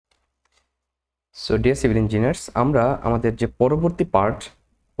So dear civil engineers, আমরা আমাদের যে পরবর্তী পার্ট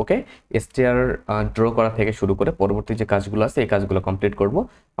ওকে স্টেয়ার ড্র করা থেকে শুরু করে পরবর্তী যে কাজগুলো আছে এই কাজগুলো কমপ্লিট করব।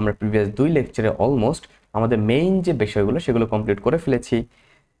 আমরা প্রিভিয়াস 2 লেকচারে অলমোস্ট আমাদের মেইন যে বিষয়গুলো সেগুলো কমপ্লিট করে ফেলেছি।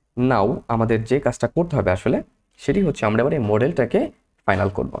 নাও আমাদের যে কাজটা করতে হবে আসলে সেটি হচ্ছে আমরা এবার এই মডেলটাকে ফাইনাল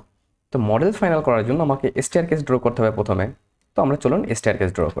করব। তো মডেল ফাইনাল করার জন্য আমাকে স্টেয়ারকেস ড্র করতে হবে প্রথমে। তো আমরা চলুন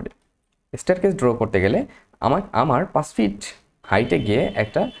স্টেয়ারকেস ড্র করি। স্টেয়ারকেস ড্র করতে গেলে আমার 5 ফিট হাইটে গিয়ে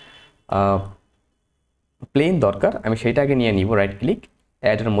একটা প্লেন দরকার। আমি সেইটা আগে নিয়ে নিব, রাইট ক্লিক,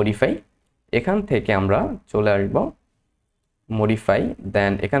 অ্যাড আর মডিফাই। এখান থেকে আমরা চলে আসব মডিফাই,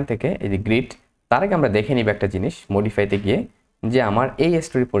 দেন এখান থেকে এই যে গ্রিড। তার আগে আমরা দেখে নিব একটা জিনিস মডিফাইতে গিয়ে, যে আমার এই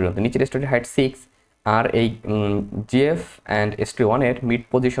স্টোরি পর্যন্ত, নিচের স্টোরি হাইট 6 আর এই জিএফ অ্যান্ড স্টোরি 1 এর মিড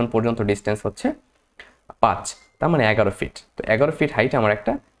পজিশন পর্যন্ত ডিস্টেন্স হচ্ছে 5, তার মানে 11 ফিট। তো 11 ফিট হাইট আমার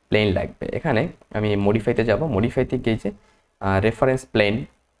একটা প্লেন লাগবে। এখানে আমি মডিফাইতে যাব, মডিফাইতে গিয়ে যে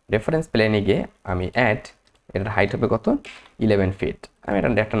রেফারেন্স প্লেনে গিয়ে আমি অ্যাড, এটার হাইট হবে কত, 11 ফিট। আমি এটা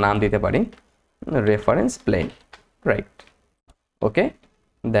একটা নাম দিতে পারি, reference plane, right. Okay,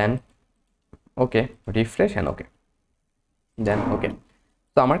 then okay, refresh and okay, দেন ওকে।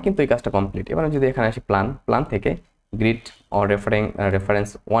 তো আমার কিন্তু এই কাজটা কমপ্লিট। এবার যদি এখানে আসি প্ল্যান থেকে গ্রিড অর রেফারেন্স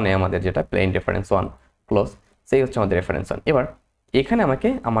 1-এ আমাদের যেটা প্লেন রেফারেন্স 1 ক্লোজ, সেই হচ্ছে আমাদের রেফারেন্স 1। এবার এখানে আমাকে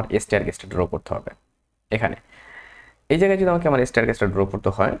আমার স্টেয়ারকেসটা ড্র করতে হবে। এখানে এই জায়গায় যদি আমাকে আমার স্টেয়ারকেসটা ড্র করতে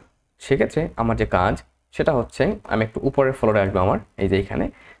হয়, সেক্ষেত্রে আমার যে কাজ সেটা হচ্ছে আমি একটু উপরের ফ্লোরে আসবো আমার এই যে এখানে।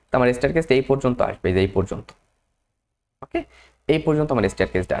 তো আমার স্টেয়ারকেসটা এই পর্যন্ত আসবে, এই যে এই পর্যন্ত। ওকে, এই পর্যন্ত আমার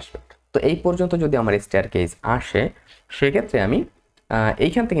স্টেয়ারকেসটা আসবে। তো এই পর্যন্ত যদি আমার স্টেয়ারকেস আসে, সেক্ষেত্রে আমি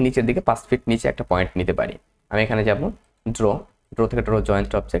এইখান থেকে নিচের দিকে 5 ফিট নিচে একটা পয়েন্ট নিতে পারি। আমি এখানে যাব ড্র থেকে ড্র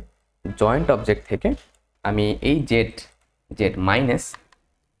জয়েন্ট অবজেক্ট থেকে আমি এই জেড মাইনাস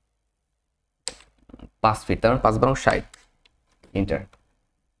 5 ফিট, তার মানে 5 বরং 60, ইন্টার।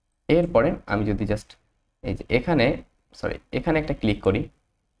 এরপরে আমি যদি জাস্ট এই যে এখানে একটা ক্লিক করি,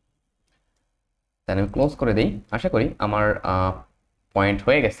 তাহলে আমি ক্লোজ করে দিই। আশা করি আমার পয়েন্ট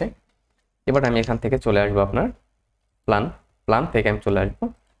হয়ে গেছে। এবার আমি এখান থেকে চলে আসবো আপনার প্ল্যান থেকে আমি চলে আসবো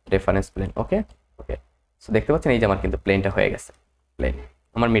রেফারেন্স প্লেন। ওকে, সো দেখতে পাচ্ছেন এই যে আমার কিন্তু প্লেনটা হয়ে গেছে, প্লেন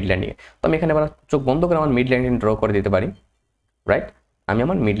আমার মিড ল্যান্ডিংয়ে। তো আমি এখানে আবার চোখ বন্ধ করে আমার মিড ল্যান্ডিং ড্র করে দিতে পারি, রাইট। আমি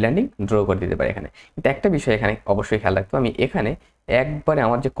আমার মিড ল্যান্ডিং ড্র করে দিতে পারি এখানে। কিন্তু একটা বিষয় এখানে অবশ্যই খেয়াল রাখতে হবে, আমি এখানে একবারে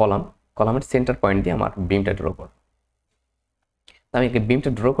আমার যে কলামের সেন্টার পয়েন্ট দিয়ে আমার বিমটা ড্র করব। আমি বিমটা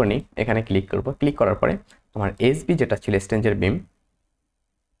ড্র করে নিই, এখানে ক্লিক করব। ক্লিক করার পরে আমার এসবি যেটা ছিল স্ট্রেঞ্জের বিম,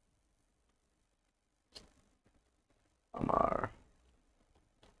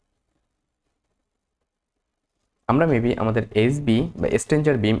 আমরা মেবি আমাদের এসবি বা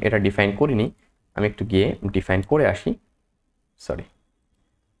স্ট্রেঞ্জার বিম এটা ডিফাইন করিনি। আমি একটু গিয়ে ডিফাইন করে আসি, সরি,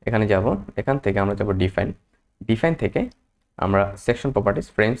 এখানে যাব, এখান থেকে আমরা যাব ডিফাইন থেকে আমরা সেকশন প্রপার্টিজ,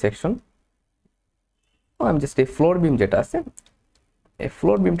 ফ্রেম সেকশন, আমি জাস্ট এই ফ্লোর বিম যেটা আছে এই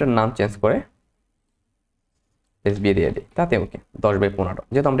ফ্লোর বিমটার নাম চেঞ্জ করে এসবি দিয়ে দিই, তাতে ওকে 10/15,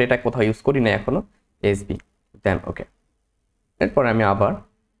 যেহেতু আমরা এটা কোথাও ইউজ করি না এখনো, এসবি, দেন ওকে। এরপরে আমি আবার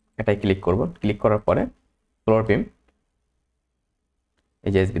এটাই ক্লিক করব। ক্লিক করার পরে ফ্লোর বিম,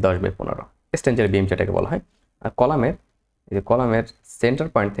 এই যে এসবি 10/15 স্ট্রেঞ্জার বিম যেটাকে বলা হয়। আর কলামের সেন্টার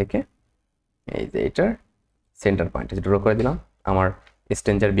পয়েন্ট থেকে এই যে এটার সেন্টার পয়েন্ট ড্র করে দিলাম আমার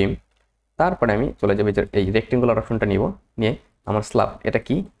স্ট্রেঞ্জার বিম। তারপরে আমি চলে যাবো এই রেক্টেঙ্গুলার অপশনটা নিয়ে আমার স্ল্যাব, এটা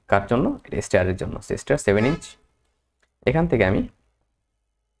কি কার জন্য, এটা স্টেয়ারের জন্য, স্টেয়ার 7 ইঞ্চ। এখান থেকে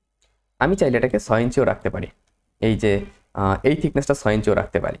আমি চাইলে এটাকে 6 ইঞ্চিও রাখতে পারি, এই যে এই থিকনেসটা 6 ইঞ্চিও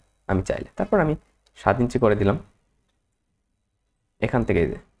রাখতে পারি আমি চাইলে। তারপর আমি 7 ইঞ্চি করে দিলাম এখান থেকে, এই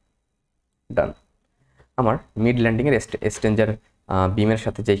যে ডান। আমার মিড ল্যান্ডিংয়ের স্ট্রেঞ্জার বিমের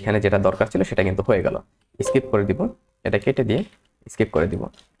সাথে যেখানে যেটা দরকার ছিল সেটা কিন্তু হয়ে গেল। স্কিপ করে দিব, এটা কেটে দিয়ে স্কিপ করে দিব।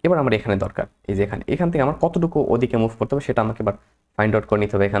 এবার আমার এখানে দরকার, এই যে এখান থেকে আমার কতটুকু ওদিকে মুভ করতে হবে সেটা আমাকে এবার ফাইন্ড আউট করে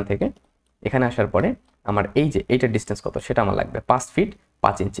নিতে হবে। এখান থেকে এখানে আসার পরে আমার এই যে এইটার ডিস্টেন্স কত সেটা আমার লাগবে 5 ফিট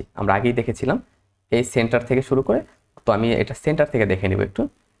 5 ইঞ্চি। আমরা আগেই দেখেছিলাম এই সেন্টার থেকে শুরু করে। তো আমি এটা সেন্টার থেকে দেখে নিব একটু,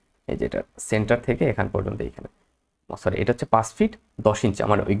 এই যে এটা সেন্টার থেকে এখান পর্যন্ত, এইখানে সরি এটা হচ্ছে 5 ফিট 10 ইঞ্চি।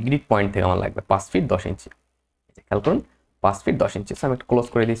 আমার ওই গ্রিড পয়েন্ট থেকে আমার লাগবে 5 ফিট 10 ইঞ্চি। খেয়াল করুন 5 ফিট 10 ইঞ্চি। আমি একটু ক্লোজ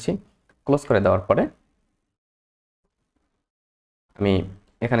করে দিচ্ছি। ক্লোজ করে দেওয়ার পরে আমি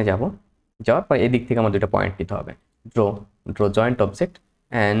এখানে যাওয়ার পরে এদিক থেকে আমার দুটো পয়েন্ট নিতে হবে। ড্র জয়েন্ট অবজেক্ট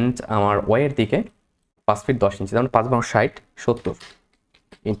অ্যান্ড আমার ওয়ের দিকে 5 ফিট 10 ইঞ্চি, তার মানে 5 বরং 60, 70,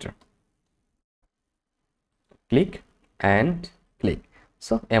 inter, click and click.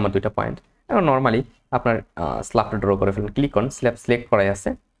 So এই আমার দুইটা পয়েন্ট। এখন নর্মালি আপনার স্ল্যাবটা ড্র করে ফেলুন। ক্লিক করুন, স্ল্যাব সিলেক্ট করাই আছে,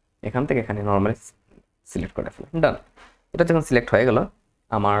 এখান থেকে এখানে নর্মালি সিলেক্ট করে ফেলুন, ডান। এটা যখন সিলেক্ট হয়ে গেল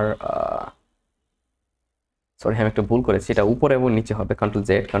আমার সরি আমি একটু ভুল করেছি, এটা উপরে এবং নিচে হবে, কন্ট্রোল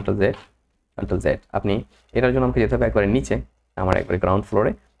জেড আনটিল জেড। আপনি এটার জন্য আমাকে যেতে হবে একবারে নিচে, আমার একবারে গ্রাউন্ড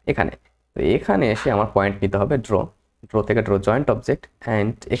ফ্লোরে এখানে। তো এখানে এসে আমার পয়েন্ট নিতে হবে ড্র থেকে ড্র জয়েন্ট অবজেক্ট,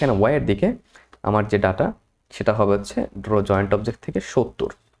 অ্যান্ড এখানে ওয়াইয়ের দিকে আমার যে ডাটা সেটা হবে হচ্ছে ড্র জয়েন্ট অবজেক্ট থেকে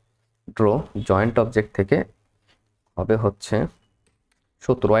 70, ড্র জয়েন্ট অবজেক্ট থেকে হবে হচ্ছে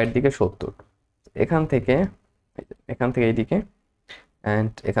 70, ওয়াইয়ের দিকে 70, এখান থেকে এইদিকে,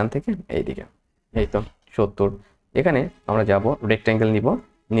 অ্যান্ড এখান থেকে এইদিকে, এই তো 70। এখানে আমরা যাব রেক্ট্যাঙ্গেল নিব,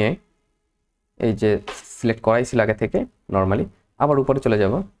 নিয়ে এই যে সিলেক্ট করাই ছিল আগে থেকে নর্মালি, আবার উপরে চলে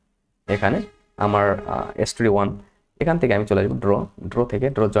যাব, এখানে আমার স্টোরি 1, এখান থেকে আমি চলে যাব ড্র থেকে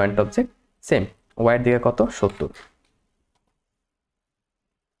ড্র জয়েন্ট অবজেক্ট, সেম ওয়াইয়ের দিকে কত 70,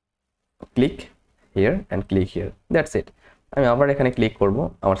 click here and click here, that's it. আমি আবার এখানে ক্লিক করব,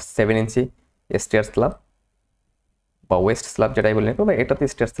 আমার 7 ইঞ্চি স্টেয়ার স্ল্যাব বা ওয়েস্ট স্ল্যাব যেটাই বলি না, এটাতে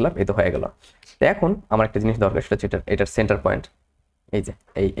স্টেয়ার স্ল্যাব এই তো হয়ে গেল। তো এখন আমার একটা জিনিস দরকার, সেটা হচ্ছে এটার সেন্টার পয়েন্ট, এই যে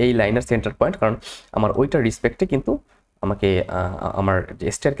এই লাইনের সেন্টার পয়েন্ট, কারণ আমার ওইটার রিসপেক্টে কিন্তু আমাকে আমার যে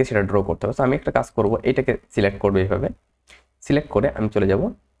স্টেয়ারকে সেটা ড্র করতে হবে। তো আমি একটা কাজ করব, এইটাকে সিলেক্ট করবো, এইভাবে সিলেক্ট করে আমি চলে যাব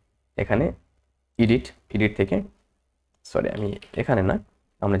এখানে এডিট থেকে, সরি আমি এখানে না,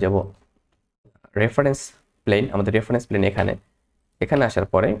 আমরা যাব রেফারেন্স প্লেন, আমাদের রেফারেন্স প্লেন এখানে আসার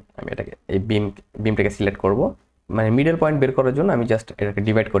পরে আমি এটাকে এই বিমটাকে সিলেক্ট করব, মানে মিডল পয়েন্ট বের করার জন্য আমি জাস্ট এটাকে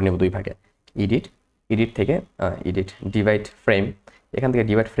ডিভাইড করে নেব 2 ভাগে, এডিট থেকে ডিভাইড ফ্রেম, এখান থেকে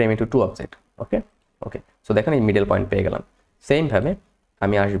ডিভাইড ফ্রেম ইন্টু 2 অবজেক্ট, ওকে। সো দেখেন এই মিডল পয়েন্ট পেয়ে গেলাম। সেমভাবে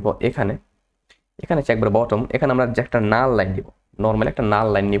আমি আসবো এখানে একবার বটম, এখানে আমরা যে একটা নাল লাইন দিব, নর্মালি একটা নাল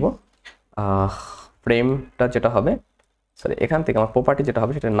লাইন নিব, ফ্রেমটা যেটা হবে, সরি এখান থেকে আমার প্রপার্টি যেটা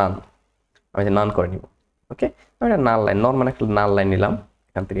হবে সেটা আমি যে নান করে নিব, ওকে। আমি একটা নাল লাইন, নর্মাল একটা নাল লাইন নিলাম,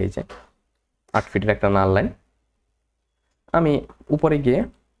 এখান থেকে এই যে 8 ফিটের একটা নাল লাইন, আমি উপরে গিয়ে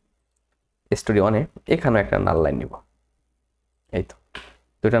স্টোরি 1-এ এখানেও একটা নাল লাইন নিব, এই তো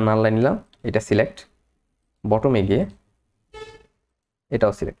 2টা নাল লাইন নিলাম, এটা সিলেক্ট, বটমে গিয়ে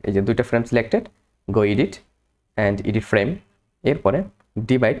এটাও সিলেক্ট, এই যে 2টা frame selected, go edit and edit frame, এরপরে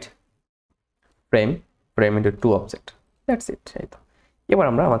divide frame into 2 object, that's it. এই তো এবার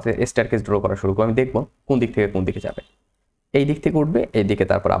আমরা আমাদের স্টেয়ারকেস ড্র করা শুরু করব। আমি দেখব কোন দিক থেকে কোন দিকে যাবে, এই দিক থেকে উঠবে, এই দিকে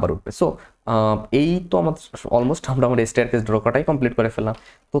তারপর আবার উঠবে। সো এই তো আমাদের অলমোস্ট আমরা আমাদের স্টেয়ারকেস ড্র করাটাই কমপ্লিট করে ফেললাম।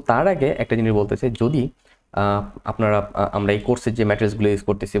 তো তার আগে একটা জিনিস বলতে চাই, যদি আমরা এই কোর্সের যে ম্যাটেরিয়ালসগুলো ইউজ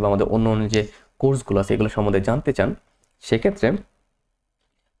করতেছি বা আমাদের অন্য যে কোর্সগুলো আছে এগুলো সম্বন্ধে জানতে চান, সেক্ষেত্রে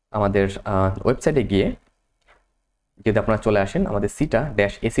আমাদের ওয়েবসাইটে গিয়ে যদি আপনারা চলে আসেন আমাদের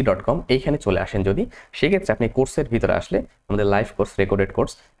sita-ac.com, এইখানে চলে আসেন যদি, সেক্ষেত্রে আপনি কোর্সের ভিতরে আসলে আমাদের live course, recorded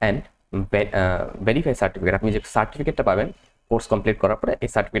course and verify certificate, আপনি যে সার্টিফিকেটটা পাবেন কোর্স কমপ্লিট করার পরে, এই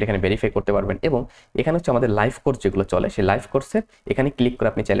সার্টিফিকেট এখানে ভেরিফাই করতে পারবেন। এবং এখানে হচ্ছে আমাদের লাইভ কোর্স যেগুলো চলে, সেই লাইভ কোর্সের এখানে ক্লিক করে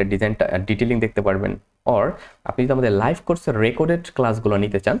আপনি চাইলে ডিজাইনটা ডিটেলিং দেখতে পারবেন। অর আপনি যদি আমাদের লাইভ কোর্সের রেকর্ডেড ক্লাসগুলো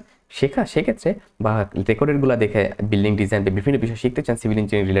নিতে চান, সেক্ষেত্রে বা রেকর্ডেডগুলো দেখে বিল্ডিং ডিজাইন বিভিন্ন বিষয় শিখতে চান সিভিল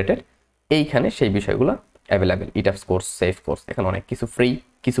ইঞ্জিনিয়ারিং রিলেটেড, এইখানে সেই বিষয়গুলো অ্যাভেলেবেল। ইটাবস কোর্স, সেফ কোর্স, এখানে অনেক কিছু ফ্রি,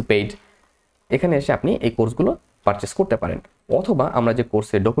 কিছু পেইড, এখানে এসে আপনি এই কোর্সগুলো পারচেস করতে পারেন। অথবা আমরা যে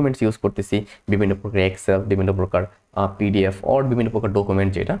কোর্সে ডকুমেন্টস ইউজ করতেছি, বিভিন্ন প্রকার এক্সেল, বিভিন্ন প্রকার পিডিএফ অর বিভিন্ন প্রকার ডকুমেন্ট,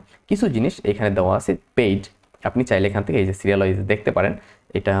 যেটা কিছু জিনিস এখানে দেওয়া আছে পেইড, আপনি চাইলে এখান থেকে এই যে সিরিয়াল ওয়াইজ দেখতে পারেন,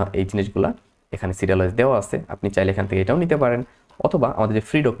 এই জিনিসগুলো এখানে সিরিয়াল ওয়াইজ দেওয়া আছে, আপনি চাইলে এখান থেকে এটাও নিতে পারেন। অথবা আমাদের যে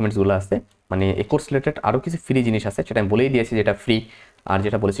ফ্রি ডকুমেন্টসগুলো আছে, মানে এই কোর্স রিলেটেড আরও কিছু ফ্রি জিনিস আছে, সেটা আমি বলেই দিয়েছি যেটা ফ্রি, আর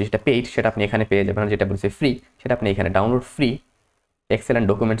যেটা বলেছি সেটা পেইড, সেটা আপনি এখানে পেয়ে যাবেন। যেটা বলেছি ফ্রি, সেটা আপনি এখানে download free Excel and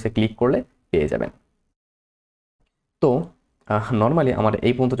ডকুমেন্টসে click করলে পেয়ে যাবেন। তো নর্মালি আমার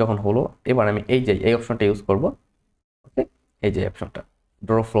এই পর্যন্ত যখন হলো, এবার আমি এই অপশনটা ইউজ করব, ওকে। এই যে অপশনটা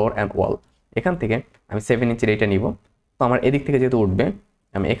ড্র ফ্লোর অ্যান্ড ওয়াল, এখান থেকে আমি 7 ইঞ্চির এইটা নিব। তো আমার এদিক থেকে যেহেতু উঠবে,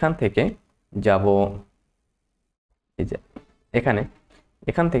 আমি এখান থেকে যাব এই যে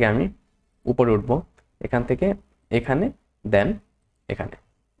এখান থেকে আমি উপরে উঠবো, এখান থেকে এখানে, দেন এখানে,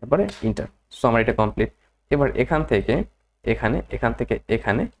 তারপরে ইন্টার। সো আমার এটা কমপ্লিট। এবার এখান থেকে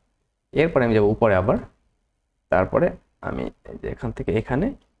এখানে, এরপরে আমি যাব উপরে আবার, তারপরে আমি এখান থেকে এখানে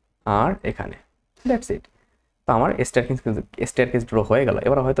আর এখানে, দ্যাটস ইট। তো আমার স্টেয়ারকেস ড্র হয়ে গেল।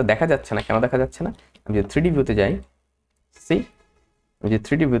 এবার হয়তো দেখা যাচ্ছে না, কেন দেখা যাচ্ছে না, আমি যদি 3D ভিউতে যাই, আমি যদি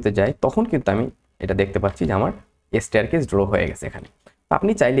 3D ভিউতে যাই, তখন কিন্তু আমি এটা দেখতে পাচ্ছি যে আমার স্টেয়ারকেস ড্র হয়ে গেছে এখানে। তো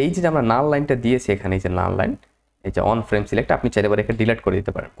আপনি চাইলে এই যে আমরা নাল লাইনটা দিয়েছি এখানে, এই যে নাল লাইন, এই যে অন ফ্রেম সিলেক্ট, আপনি চাইলে এবার এখানে ডিলিট করে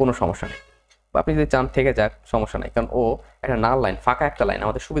দিতে পারেন, কোনো সমস্যা নেই। বা আপনি যদি চান থেকে যাক, সমস্যা নেই, কারণ ও একটা নাল লাইন, ফাঁকা একটা লাইন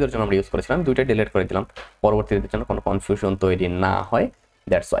আমাদের সুবিধার জন্য আমরা ইউজ করেছিলাম, 2টা ডিলিট করে দিলাম পরবর্তীতে যেন কোনো কনফিউশন তৈরি না হয়,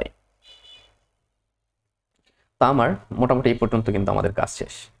 দ্যাটস ওয়াই। তা আমার মোটামুটি এই পর্যন্ত কিন্তু আমাদের কাজ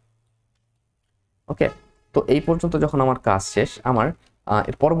শেষ, ওকে। তো এই পর্যন্ত যখন আমার কাজ শেষ, আমার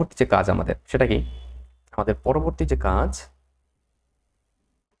এর পরবর্তী যে কাজ আমাদের, সেটা কি, আমাদের পরবর্তী যে কাজ,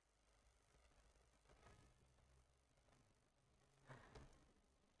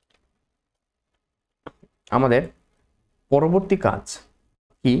 আমাদের পরবর্তী কাজ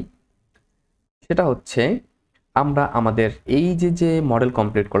কি, সেটা হচ্ছে আমরা আমাদের এই যে মডেল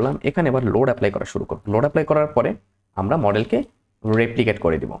কমপ্লিট করলাম, এখানে এবার লোড অ্যাপ্লাই করা শুরু করব। লোড অ্যাপ্লাই করার পরে আমরা মডেলকে রেপ্লিকেট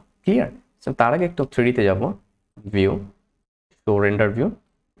করে দিব। ক্লিয়ার? তার আগে একটু 3D-তে যাব, ভিউ, শো রেন্ডার ভিউ,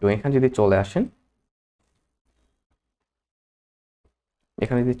 এবং এখানে যদি চলে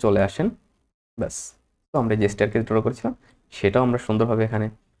আসেন, ব্যাস। তো আমরা যে স্টেয়ারকেস ড্র করেছিলাম সেটাও আমরা সুন্দরভাবে এখানে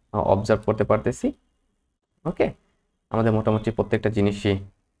অবজার্ভ করতে পারতেছি। ওকে, আমাদের মোটামুটি প্রত্যেকটা জিনিসই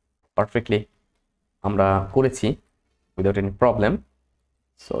পারফেক্টলি আমরা করেছি উইদাউট এনি প্রবলেম।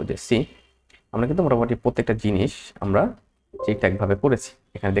 সো যে সি, আমরা কিন্তু মোটামুটি প্রত্যেকটা জিনিস আমরা ঠিকঠাকভাবে করেছি।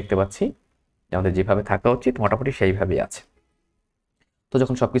 এখানে দেখতে পাচ্ছি যে আমাদের যেভাবে থাকা উচিত মোটামুটি সেইভাবেই আছে। তো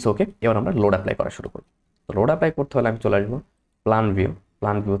যখন সব কিছু ওকে, এবার আমরা লোড অ্যাপ্লাই করা শুরু করব। তো লোড অ্যাপ্লাই করতে হলে আমি চলে আসবো প্ল্যান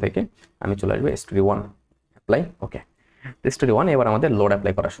ভিউ থেকে আমি চলে আসবো স্টুডিও 1 অ্যাপ্লাই। ওকে, স্টুডিও 1 এবার আমাদের লোড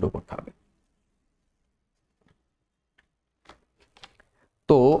অ্যাপ্লাই করা শুরু করতে হবে।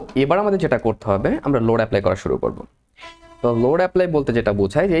 তো এবার আমাদের যেটা করতে হবে, আমরা লোড অ্যাপ্লাই করা শুরু করব। তো লোড অ্যাপ্লাই বলতে যেটা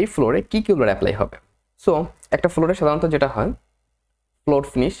বোঝায় যে এই ফ্লোরে কি লোড অ্যাপ্লাই হবে। সো একটা ফ্লোরে সাধারণত যেটা হয়, ফ্লোর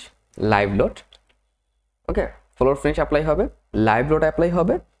ফিনিশ, লাইভ লোড। ওকে, ফ্লোর ফিনিশ অ্যাপ্লাই হবে, লাইভ লোড অ্যাপ্লাই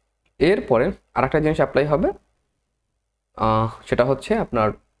হবে, এরপরে আরেকটা জিনিস অ্যাপ্লাই হবে, সেটা হচ্ছে আপনার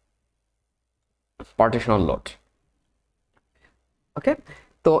পার্টিশনাল লোড। ওকে,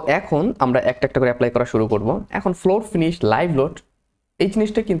 তো এখন আমরা একটা একটা করে অ্যাপ্লাই করা শুরু করব। এখন ফ্লোর ফিনিশ, লাইভ লোড, এই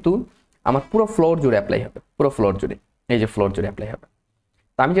জিনিসটা কিন্তু আমার পুরো ফ্লোর জুড়ে অ্যাপ্লাই হবে, পুরো ফ্লোর জুড়ে, এই যে ফ্লোর জুড়ে অ্যাপ্লাই হবে।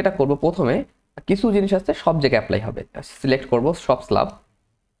 তো আমি যেটা করব, প্রথমে কিছু জিনিস আছে সব জায়গায় অ্যাপ্লাই হবে, সিলেক্ট করব সব স্ল্যাব,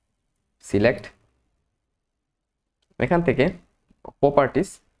 সিলেক্ট, এখান থেকে প্রপার্টিস,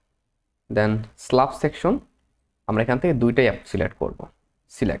 দেন স্ল্যাব সেকশন, আমরা এখান থেকে দুইটাই সিলেক্ট করব,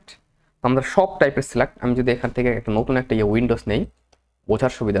 সিলেক্ট। আমরা সব টাইপের সিলেক্ট, আমি যদি এখান থেকে একটা নতুন একটা উইন্ডোজ নেই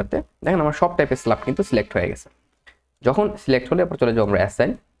বোঝার সুবিধার্থে, দেখেন আমার সব টাইপের স্ল্যাব কিন্তু সিলেক্ট হয়ে গেছে। যখন সিলেক্ট হলে এরপর চলে যাবো আমরা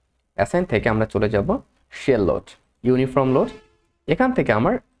অ্যাসাইন থেকে আমরা চলে যাব শেল লোড, ইউনিফর্ম লোড। এখান থেকে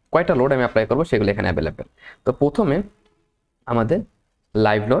আমার কয়টা লোড আমি অ্যাপ্লাই করবো সেগুলো এখানে অ্যাভেলেবেল। তো প্রথমে আমাদের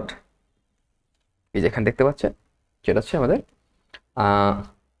লাইভ লোড, এই যে এখানে দেখতে পাচ্ছেন, যেটা হচ্ছে আমাদের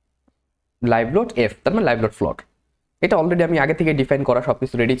লাইভ লোড এফ, তার মানে লাইভ লোড ফ্লোর। এটা অলরেডি আমি আগে থেকে ডিফাইন করা, সব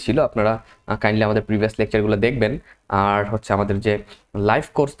কিছু রেডি ছিল, আপনারা কাইন্ডলি আমাদের প্রিভিয়াস লেকচারগুলো দেখবেন। আর হচ্ছে আমাদের যে লাইভ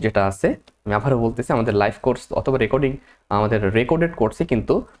কোর্স যেটা আছে, আমি আবারও বলতেছি, আমাদের লাইভ কোর্স অথবা রেকর্ডিং, আমাদের রেকর্ডেড কোর্সে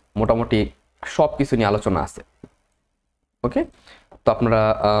কিন্তু মোটামুটি সব কিছু নিয়ে আলোচনা আছে। ওকে, তো আপনারা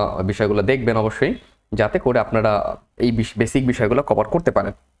বিষয়গুলো দেখবেন অবশ্যই, যাতে করে আপনারা এই বেসিক বিষয়গুলো কভার করতে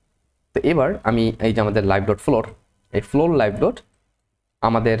পারেন। তো এবার আমি এই যে আমাদের লাইভ লোড ফ্লোর, এই ফ্লোর লাইভ লোড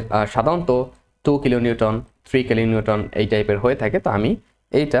আমাদের সাধারণত 2 কিলোনিউটন, 3 কিলোনিউটন এই টাইপের হয়ে থাকে। তো আমি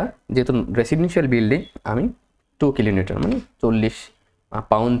এইটা যেহেতু রেসিডেন্সিয়াল বিল্ডিং, আমি 2 কিলোনিউটন মানে 40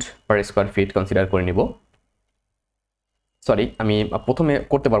 pound per square feet consider করে নিব। সরি, আমি প্রথমে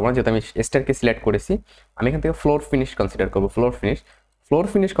করতে পারবো না, যেহেতু আমি স্টেয়ারকে সিলেক্ট করেছি। আমি এখান থেকে ফ্লোর ফিনিশ কনসিডার করবো, ফ্লোর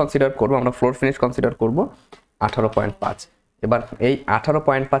ফিনিশ কনসিডার করবো, আমরা ফ্লোর ফিনিশ কনসিডার করবো 18.5। এবার এই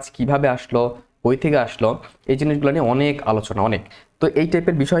 18.5 কিভাবে আসলো, বই থেকে আসলো, এই জিনিসগুলো নিয়ে অনেক আলোচনা, অনেক। তো এই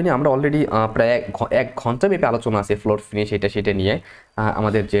টাইপের বিষয় নিয়ে আমরা অলরেডি প্রায় 1 ঘন্টা ব্যাপী আলোচনা আছে ফ্লোর ফিনিশ এটা সেটা নিয়ে।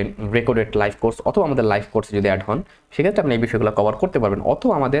 আমাদের যে রেকর্ডেড লাইভ কোর্স অথবা আমাদের লাইভ কোর্সে যদি অ্যাড হন, সেক্ষেত্রে আপনি এই বিষয়গুলো কভার করতে পারবেন,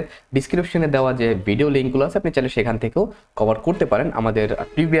 অথবা আমাদের ডিসক্রিপশনে দেওয়া যে ভিডিও লিঙ্কগুলো আছে আপনি চাইলে সেখান থেকেও কভার করতে পারেন। আমাদের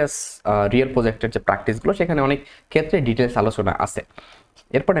প্রিভিয়াস রিয়েল প্রজেক্টের যে প্র্যাকটিসগুলো, সেখানে অনেক ক্ষেত্রে ডিটেলস আলোচনা আছে।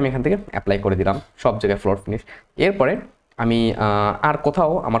 এরপরে আমি এখান থেকে অ্যাপ্লাই করে দিলাম সব জায়গায় ফ্লোর ফিনিশ। এরপরে আমি আর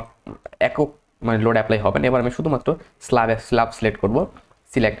কোথাও আমার একক মানে লোড অ্যাপ্লাই হবে না। এবার আমি শুধুমাত্র স্ল্যাব সিলেক্ট করব,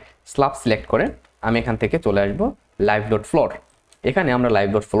 স্ল্যাব সিলেক্ট করে আমি এখান থেকে চলে আসবো লাইভ লোড ফ্লোর। এখানে আমরা লাইভ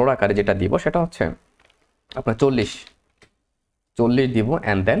লোড ফ্লোর আকারে যেটা দিব সেটা হচ্ছে আপনার 40 দিব,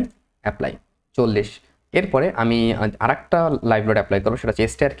 অ্যান্ড দেন অ্যাপ্লাই 40। এরপরে আমি আরেকটা লাইভ লোড অ্যাপ্লাই করবো, সেটা হচ্ছে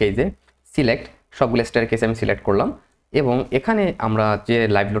স্টেয়ারকেসে, সিলেক্ট, সবগুলো স্টেয়ারকেসে আমি সিলেক্ট করলাম, এবং এখানে আমরা যে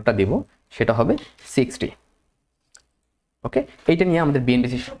লাইভ লোডটা দিব সেটা হবে 60। ওকে, এইটা নিয়ে আমাদের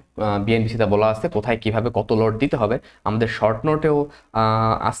বিএনবিসিতে বলা আছে কোথায় কিভাবে কত লোড দিতে হবে। আমাদের শর্ট নোটেও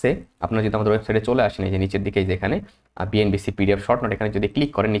আছে, আপনারা যদি আমাদের ওয়েবসাইটে চলে আসেন, এই যে নিচের দিকে যেখানে বিএনবিসি পিডিএফ শর্ট নোট, এখানে যদি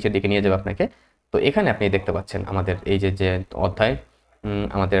ক্লিক করেন নিচের দিকে নিয়ে যাবে আপনাকে। তো এখানে আপনি দেখতে পাচ্ছেন আমাদের এই যে অধ্যায়,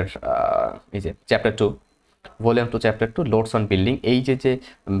 আমাদের এই যে chapter 2, volume 2 chapter 2 loads on building, এই যে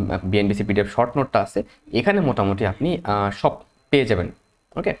বিএনবিসি পিডিএফ শর্ট নোটটা আছে, এখানে মোটামুটি আপনি সব পেয়ে যাবেন।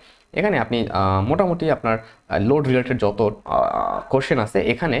 ওকে, এখানে আপনি মোটামুটি আপনার লোড রিলেটেড যত কোশ্চেন আছে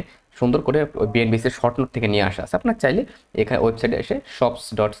এখানে সুন্দর করে বিএনবিসির শর্ট নোট থেকে নিয়ে আসা আছে। আপনার চাইলে এখানে ওয়েবসাইটে এসে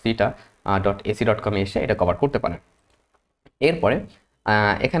shops.cita.ac.com এসে এটা কভার করতে পারেন। এরপরে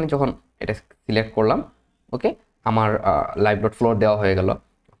এখানে যখন এটা সিলেক্ট করলাম, ওকে, আমার লাইভ লোড ফ্লোর দেওয়া হয়ে গেল,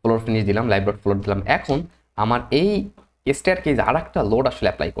 ফ্লোর ফিনিশ দিলাম, লাইভ লোড ফ্লোর দিলাম। এখন আমার এই স্টেয়ারকেজ আর একটা লোড আসলে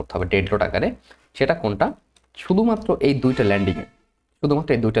অ্যাপ্লাই করতে হবে ডেড লোড আকারে। সেটা কোনটা? শুধুমাত্র এই দুইটা ল্যান্ডিংয়ে, শুধুমাত্র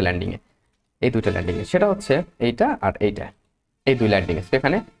এই দুইটা ল্যান্ডিংয়ে, এই দুইটা ল্যান্ডিংয়ে, সেটা হচ্ছে এইটা আর এইটা, এই দুই ল্যান্ডিংয়ে।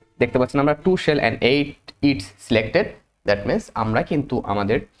 এখানে দেখতে পাচ্ছেন আমরা 2 shell and 8 it's selected. That means আমরা কিন্তু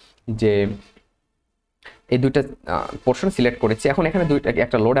আমাদের যে এই দুইটা পোর্শন সিলেক্ট করেছি। এখন এখানে দুইটা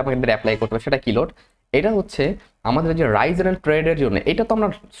একটা লোড আমাদের অ্যাপ্লাই করতে হবে। সেটা কি লোড? এটা হচ্ছে আমাদের যে রাইজার অ্যান্ড ট্রেডের জন্য, এটা তো আমরা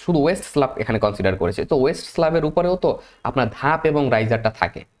শুধু ওয়েস্ট স্ল্যাব এখানে কনসিডার করেছি। তো ওয়েস্ট স্ল্যাবের উপরেও তো আপনার ধাপ এবং রাইজারটা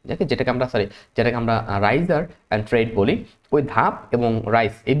থাকে, যেটাকে আমরা রাইজার অ্যান্ড ট্রেড বলি। ওই ধাপ এবং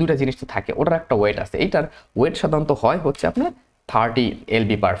রাইজ এই দুইটা জিনিস তো থাকে, ওটার একটা ওয়েট আছে। এইটার ওয়েট সাধারণত হয় হচ্ছে আপনার 30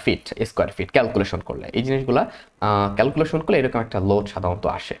 LB পার ফিট স্কোয়ার ফিট ক্যালকুলেশন করলে। এই জিনিসগুলো ক্যালকুলেশন করলে এরকম একটা লোড সাধারণত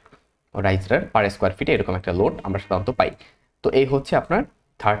আসে। রাইজার পার স্কোয়ার ফিটে এরকম একটা লোড আমরা সাধারণত পাই। তো এই হচ্ছে আপনার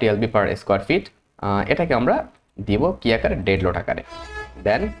 30 LB পার স্কোয়ার ফিট। এটাকে আমরা দিব কি আকারে? ডেড লোড আকারে।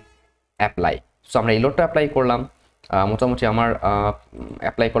 দেন অ্যাপ্লাই। সো আমরা এই লোডটা অ্যাপ্লাই করলাম। মোটামুটি আমার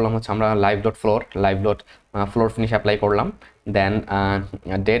অ্যাপ্লাই করলাম হচ্ছে আমরা live load floor finish apply করলাম। দেন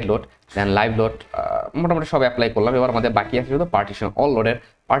ডেড লোড, দেন লাইভ লোড, মোটামুটি সব অ্যাপ্লাই করলাম। এবার আমাদের বাকি আছে শুধু পার্টিশন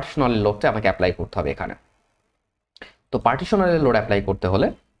অল লোডটা আমাকে অ্যাপ্লাই করতে হবে এখানে। তো পার্টিশনাল লোড অ্যাপ্লাই করতে হলে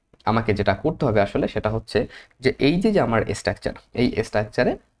আমাকে যেটা করতে হবে আসলে সেটা হচ্ছে যে এই যে আমার স্ট্রাকচার, এই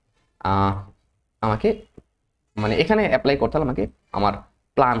স্ট্রাকচারে আমাকে মানে এখানে অ্যাপ্লাই করতে হলে আমাকে আমার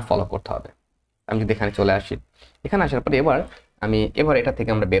প্ল্যান ফলো করতে হবে। আমি যদি এখানে চলে আসি, এখানে আসার পরে এবার এটা থেকে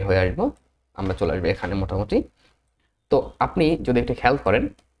আমরা বের হয়ে আসবো, আমরা চলে আসবো এখানে মোটামুটি। তো আপনি যদি একটু খেয়াল করেন,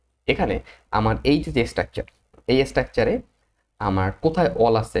 এখানে আমার এই যে স্ট্রাকচার, এই স্ট্রাকচারে আমার কোথায়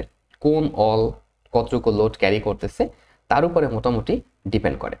অল আছে, কোন অল কতটুকু লোড ক্যারি করতেছে তার উপরে মোটামুটি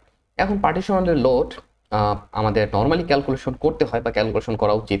ডিপেন্ড করে। এখন পার্টিশনালের লোড আমাদের নর্মালি ক্যালকুলেশন করতে হয় বা ক্যালকুলেশন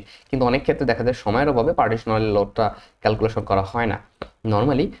করা উচিত, কিন্তু অনেক ক্ষেত্রে দেখা যায় সময়ের অভাবে পার্টিশনালের লোডটা ক্যালকুলেশন করা হয় না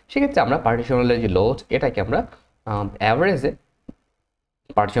নর্মালি। সেক্ষেত্রে আমরা পার্টিশনালের যে লোড, এটাকে আমরা অ্যাভারেজে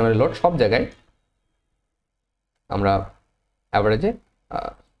পার্টিশনালের লোড সব জায়গায় আমরা অ্যাভারেজে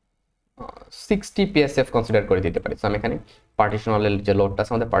 60 PSF কনসিডার করে দিতে পারি। তো আমি এখানে পার্টিশনালের যে লোডটা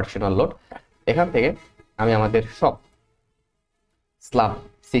আছে, আমাদের পার্টিশনাল লোড, এখান থেকে আমি আমাদের সব স্ল্যাব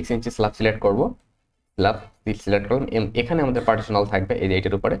 6 ইঞ্চি স্ল্যাব সিলেক্ট করবো। স্ল্যাব সিলেক্ট করলাম, এখানে আমাদের পার্টিশনাল থাকবে এই যে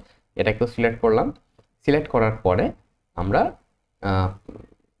এইটার উপরে, এটাকেও সিলেক্ট করলাম। সিলেক্ট করার পরে আমরা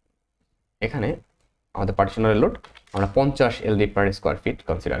এখানে আমাদের পার্টিশনাল লোড আমরা 50 LB per square feet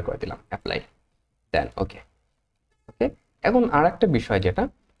consider করে দিলাম। অ্যাপ্লাই, দেন ওকে। এখন আর একটা বিষয় যেটা,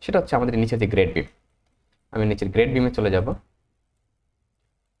 সেটা হচ্ছে আমাদের নিচে যে গ্রেড বিম, আমি নিচের গ্রেড বিমে চলে যাব।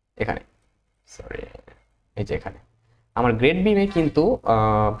 এখানে এই যে এখানে আমার গ্রেড বিমে কিন্তু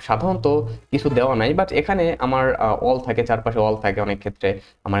সাধারণত কিছু দেওয়া নাই, বাট এখানে আমার অল থাকে, চারপাশে অল থাকে। অনেক ক্ষেত্রে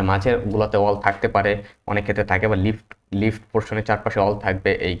আমার মাঝের গুলোতে অল থাকতে পারে, অনেক ক্ষেত্রে থাকে, বা লিফট পোর্শনের চারপাশে অল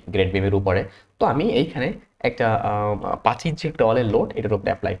থাকবে এই গ্রেড বিমের উপরে। তো আমি এইখানে একটা 5 ইঞ্চি একটা অলের লোড এটার উপরে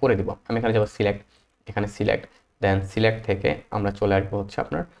অ্যাপ্লাই করে দিব। আমি এখানে যাবো সিলেক্ট, এখানে সিলেক্ট, দেন সিলেক্ট থেকে আমরা চলে আসবো হচ্ছে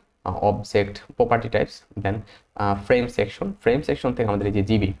আপনার অবজেক্ট প্রপার্টি টাইপস, দেন ফ্রেম সেকশন থেকে আমাদের এই যে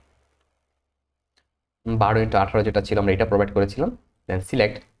জিবি 12x18 যেটা ছিল আমরা এটা প্রোভাইড করেছিলাম। দেন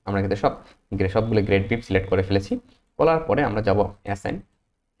সিলেক্ট, আমরা কিন্তু সবগুলো গ্রেড বিম সিলেক্ট করে ফেলেছি। করার পরে আমরা যাব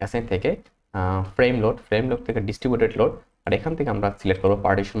অ্যাসাইন থেকে ফ্রেম লোড থেকে ডিস্ট্রিবিউটেড লোড, আর এখান থেকে আমরা সিলেক্ট করবো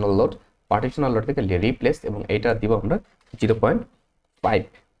পার্টিশনাল লোড থেকে রিপ্লেস, এবং এইটা দিব আমরা 0.5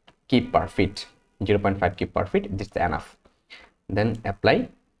 keep per fit, 0.5 keep per fit, this enough. Then apply,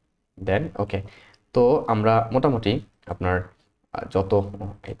 দেন ওকে। তো আমরা মোটামুটি আপনার যত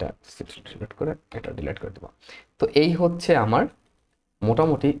এটা সিলেক্ট করে এটা ডিলিট করে দেবো। তো এই হচ্ছে আমার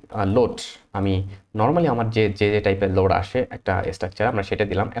মোটামুটি লোড। আমি নর্মালি আমার যে টাইপের লোড আসে একটা স্ট্রাকচার আমরা সেটা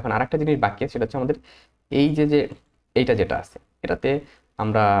দিলাম। এখন আরেকটা জিনিস বাকি আছে, সেটা হচ্ছে আমাদের এই যে এইটা যেটা আছে, এটাতে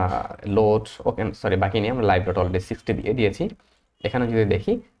আমরা লোড বাকি নেই, আমরা লাইভ লোড অলরেডি 60 দিয়ে দিয়েছি। এখানে যদি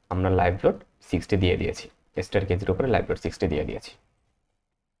দেখি আমরা লাইভ লোড 60 দিয়ে দিয়েছি, স্টেয়ারকেজের উপরে লাইভ লোড 60 দিয়ে দিয়েছি।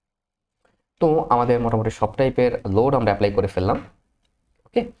 তো আমাদের মোটামুটি সব টাইপের লোড আমরা অ্যাপ্লাই করে ফেললাম।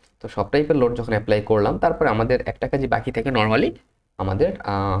 ওকে, তো সব টাইপের লোড যখন অ্যাপ্লাই করলাম, তারপরে আমাদের একটা কাজই বাকি থাকে নর্মালি, আমাদের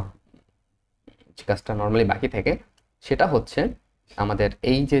যে কাজটা নর্মালি বাকি থাকে সেটা হচ্ছে আমাদের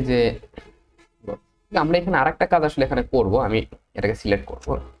এই যে আমরা এখানে আরেকটা কাজ আসলে এখানে করব। আমি এটাকে সিলেক্ট করব,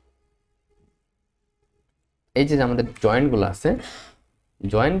 এই যে আমাদের জয়েন্টগুলো আছে,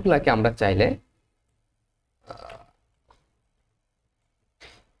 জয়েন্টগুলোকে আমরা চাইলে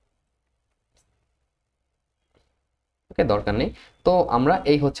ওকে দরকার নেই। তো আমরা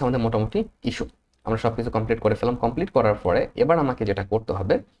এই হচ্ছে আমাদের মোটামুটি ইস্যু, আমরা সবকিছু কমপ্লিট করে ফেলাম। কমপ্লিট করার পরে এবার আমাকে যেটা করতে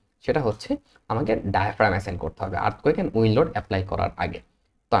হবে সেটা হচ্ছে আমাকে ডায়াফ্রাম অ্যাসাইন করতে হবে earthquake and wind load apply করার আগে।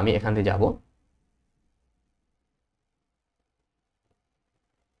 তো আমি এখান থেকে যাব,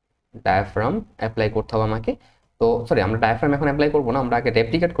 ডায়াফ্রাম অ্যাপ্লাই করতে হবে আমাকে। তো সরি, আমরা ডায়াফ্রাম এখন অ্যাপ্লাই করবো না, আমরা আগে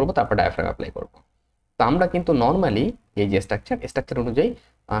রেপ্লিকেট করবো, তারপর ডায়াফ্রাম অ্যাপ্লাই করবো। তো আমরা কিন্তু নর্মালি এই যে স্ট্রাকচার অনুযায়ী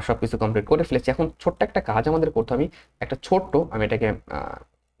সবকিছু কমপ্লিট করে ফেলেছি। এখন ছোট্ট একটা কাজ আমাদের করতে হবে, আমি এটাকে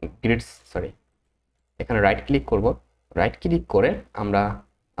গ্রিড সরি এখানে রাইট ক্লিক করব, রাইট ক্লিক করে আমরা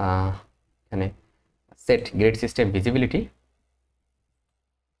এখানে set grid system visibility,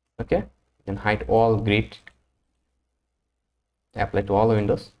 okay, then hide all grid, apply to all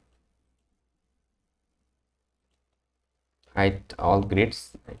Windows, hide all greets,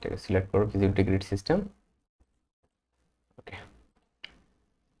 এটাকে সিলেক্ট করব ভিজিবিলিটি গ্রিড সিস্টেম, ওকে।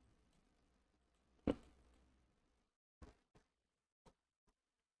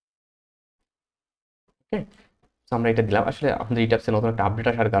 ওকে, তো আমরা এটা দিলাম। আসলে আমাদের ইটাপসে নতুন একটা আপডেট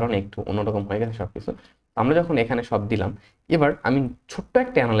আসার কারণে একটু অন্যরকম হয়ে গেছে সবকিছু। আমরা যখন এখানে সব দিলাম, এবার আমি ছোট্ট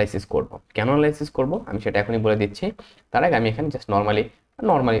একটা অ্যানালাইসিস করব। কেন অ্যানালাইসিস করব আমি সেটা এখনই বলে দিচ্ছি। তার আগে আমি এখানে জাস্ট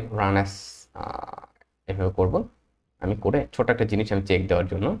নর্মালি রান অ্যাস এভাবে করব। আমি করে ছোট একটা জিনিস আমি চেক দেওয়ার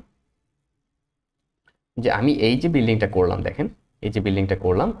জন্য, যে আমি এই যে বিল্ডিংটা করলাম, দেখেন এই যে বিল্ডিংটা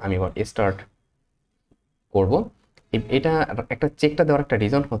করলাম, আমি এবার স্টার্ট করব। এটা একটা চেকটা দেওয়ার একটা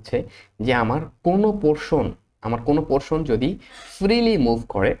রিজন হচ্ছে যে আমার কোনো পোর্শন যদি ফ্রিলি মুভ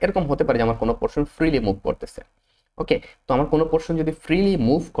করে, এরকম হতে পারে যে আমার কোনো পোর্শন ফ্রিলি মুভ করতেছে, ওকে। তো আমার কোনো পোর্শন যদি ফ্রিলি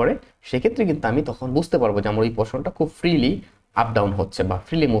মুভ করে, সেক্ষেত্রে কিন্তু আমি তখন বুঝতে পারবো যে আমার ওই পোর্শনটা খুব ফ্রিলি আপ ডাউন হচ্ছে বা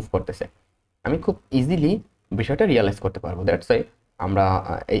ফ্রিলি মুভ করতেছে। আমি খুব ইজিলি বিষয়টা রিয়ালাইজ করতে পারবো। দ্যাটস ওয়াই আমরা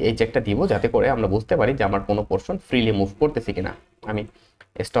এই চেকটা দিব, যাতে করে আমরা বুঝতে পারি যে আমার কোনো পোর্শন ফ্রিলি মুভ করতেছে কিনা। আমি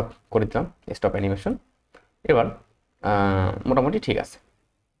স্টপ করে দিলাম, স্টপ অ্যানিমেশন। এবার মোটামুটি ঠিক আছে,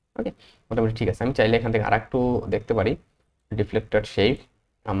 ওকে, মোটামুটি ঠিক আছে। আমি চাইলে এখান থেকে আরেকটু দেখতে পারি, ডিফ্লেক্টেড শেপ।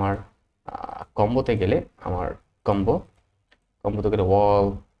 আমার কম্বোতে গেলে, আমার কম্বোতে গেলে ওয়াল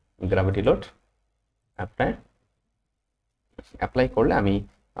গ্র্যাভিটি লোড অ্যাপ্লাই করলে আমি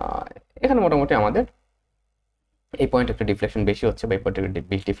এখানে মোটামুটি আমাদের এই পয়েন্ট একটা ডিফ্লেকশন বেশি হচ্ছে, বা এই পয়েন্টে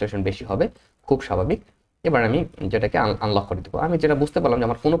ডিফ্লেকশন বেশি হবে, খুব স্বাভাবিক। এবার আমি যেটাকে আনলক করে দেবো। আমি যেটা বুঝতে পারলাম যে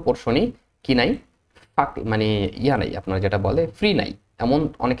আমার কোনো পোর্শনই কি নাই, মানে নাই, আপনার যেটা বলে ফ্রি নাই। এমন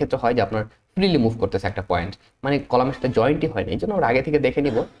অনেক ক্ষেত্রে হয় যে আপনার ফ্রিলি মুভ করতেছে একটা পয়েন্ট, মানে কলামের সাথে জয়েন্টই হয় না। এই জন্য আমরা আগে থেকে দেখে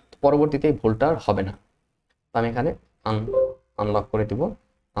নিব, পরবর্তীতে এই ভুলটা আর হবে না। তো আমি এখানে আনলক করে দিব।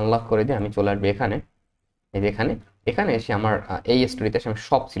 আনলক করে দিয়ে আমি চলে আসবো এখানে, এই যে এখানে এসে আমার এই স্টোরিতে এসে আমি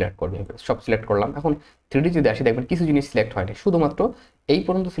সব সিলেক্ট করবো, সব সিলেক্ট করলাম। এখন 3D যদি আসি, দেখবেন কিছু জিনিস সিলেক্ট হয়নি, শুধুমাত্র এই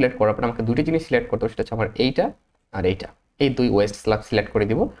পর্যন্ত সিলেক্ট করার পর আমাকে দুটি জিনিস সিলেক্ট করতে হবে, সেটা হচ্ছে আমার এইটা আর এইটা, এই দুই ওয়েস্ট স্ল্যাব সিলেক্ট করে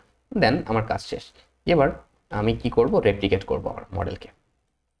দিব, দেন আমার কাজ শেষ। এবার আমি কি করব, রেপ্লিকেট করব আমার মডেলকে।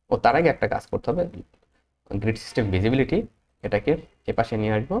 ও তার আগে একটা কাজ করতে হবে, গ্রিড সিস্টেম ভিজিবিলিটি, এটাকে এপাশে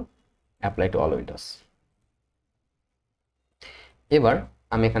নিয়ে আসবো, অ্যাপ্লাই টু অল উইন্ডোজ। এবার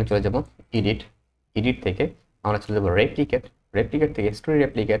আমি এখানে চলে যাব এডিট থেকে আমরা চলে যাবো রেপ্লিকেট থেকে স্টোরি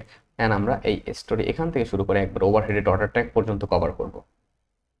রেপ্লিকেট, অ্যান্ড আমরা এই স্টোরি এখান থেকে শুরু করে একবার ওভারহেডেড অর্ডার ট্যাগ পর্যন্ত কভার করব,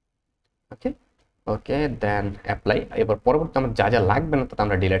 ওকে। দেন অ্যাপ্লাই। এবার পরবর্তী আমার যা যা লাগবে না তা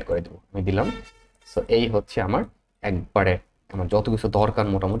আমরা ডিলিট করে দেবো, আমি দিলাম। সো এই হচ্ছে আমার একবারে আমার যত কিছু দরকার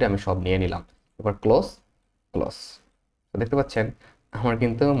মোটামুটি আমি সব নিয়ে নিলাম। এবার ক্লোজ। তো দেখতে পাচ্ছেন আমার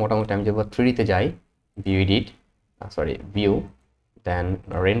কিন্তু মোটামুটি, আমি যখন 3D-তে যাই, ভিউ দেন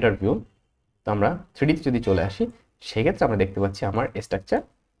রেন্ডার ভিউ, তো আমরা 3D-তে যদি চলে আসি, সেক্ষেত্রে আমরা দেখতে পাচ্ছি আমার স্ট্রাকচার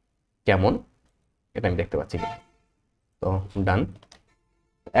কেমন, এটা আমি দেখতে পাচ্ছি। তো ডান।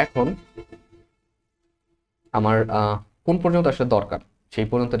 এখন আমার কোন পর্যন্ত আসলে দরকার সেই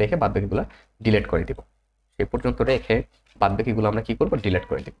পর্যন্ত রেখে বাদবাকিগুলো ডিলিট করে দিব, সেই পর্যন্ত রেখে বাদবাকিগুলো আমরা কি করব, ডিলিট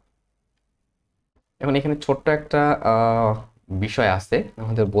করে দিব। এখন এখানে ছোট্ট একটা বিষয় আছে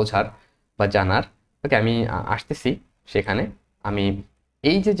আমাদের বোঝার বা জানার, ওকে, আমি আসতেছি সেখানে। আমি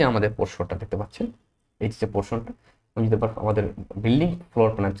এই যে আমাদের পোর্শনটা দেখতে পাচ্ছেন, এই যে পোর্শনটা, আমি যদি আমাদের বিল্ডিং ফ্লোর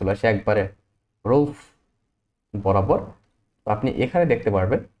প্ল্যান চলে আসে একবারে রুফ বরাবর, তো আপনি এখানে দেখতে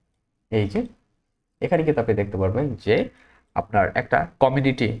পারবেন, এই যে এখানে কিন্তু আপনি দেখতে পারবেন যে আপনার একটা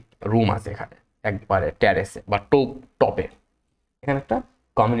কমিউনিটি রুম আছে এখানে, একবারে টেরেসে বা টপে এখানে একটা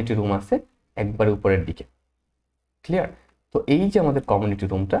কমিউনিটি রুম আছে একবারে উপরের দিকে, ক্লিয়ার। তো এই যে আমাদের কমিউনিটি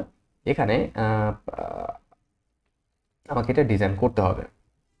রুমটা, এখানে আমাকে এটা ডিজাইন করতে হবে,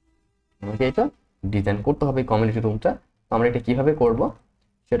 কমিউনিটি রুমটা। তো আমরা এটা কিভাবে করব,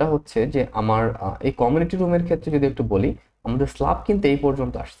 সেটা হচ্ছে যে আমার এই কমিউনিটি রুমের ক্ষেত্রে যদি একটু বলি, আমাদের স্ল্যাব কিন্তু এই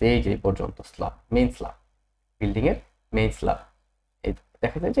পর্যন্ত আসছে, এই যে এই পর্যন্ত স্ল্যাব, মেইন স্ল্যাব, বিল্ডিং এর মেইন স্ল্যাব, এই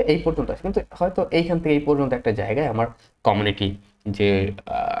দেখা যায় যে এই পর্যন্ত আসে। কিন্তু হয়তো এইখান থেকে এই পর্যন্ত একটা জায়গায় আমার কমিউনিটি যে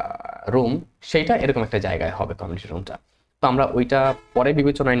রুম, সেইটা এরকম একটা জায়গায় হবে কমিউনিটি রুমটা। তো আমরা ওইটা পরে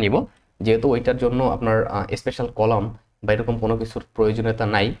বিবেচনায় নিব, যেহেতু ওইটার জন্য আপনার স্পেশাল কলাম বা এরকম কোনো কিছুর প্রয়োজনীয়তা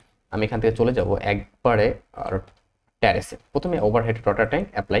নাই। আমি এখান থেকে চলে যাব একবারে আর টেরেসে, প্রথমে ওভারহেড ওয়াটার ট্যাঙ্ক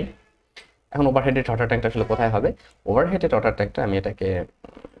অ্যাপ্লাই, এখন ওভারহেডেড ওয়াটার ট্যাঙ্কটা আসলে কোথায় হবে? ওভারহেডেড ওয়াটার ট্যাঙ্কটা আমি এটাকে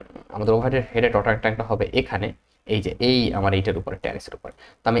আমাদের ওভারহেডেড ওয়াটার ট্যাঙ্কটা হবে এখানে, এই যে এই আমার এইটার উপরে, ট্যারেসের উপরে।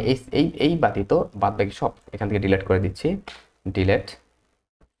 তো আমি এই ব্যতীত বাদ বাকি সব এখান থেকে ডিলিট করে দিচ্ছি। ডিলেট,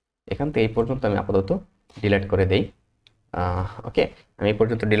 এখান থেকে এই পর্যন্ত আমি আপাতত ডিলিট করে দেই। ওকে, আমি এই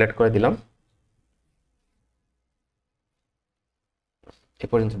পর্যন্ত ডিলিট করে দিলাম, এই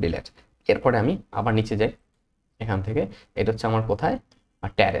পর্যন্ত ডিলিট। এরপরে আমি আবার নিচে যাই, এখান থেকে এটা হচ্ছে আমার কোথায়,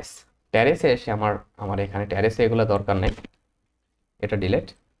 ট্যারেস। ট্যারেসে এসে আমার এখানে ট্যারেসে এগুলো দরকার নেই, এটা ডিলিট।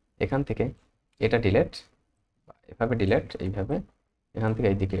 এখান থেকে এটা ডিলিট, এভাবে ডিলিট, এইভাবে এখান থেকে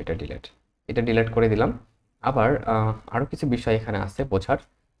এইদিকে এটা ডিলিট, এটা ডিলিট করে দিলাম। আবার আরও কিছু বিষয় এখানে আছে বোঝার,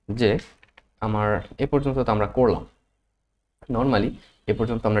 যে আমার এ পর্যন্ত তো আমরা করলাম, নর্মালি এ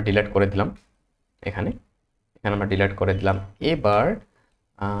পর্যন্ত আমরা ডিলিট করে দিলাম, এখানে এখানে আমরা ডিলিট করে দিলাম। এবার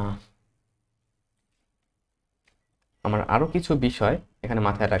আমার আরও কিছু বিষয় এখানে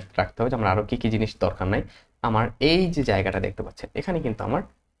মাথায় রাখতে হবে, যে আমার আরও কী কী জিনিস দরকার নাই। আমার এই যে জায়গাটা দেখতে পাচ্ছেন এখানে কিন্তু আমার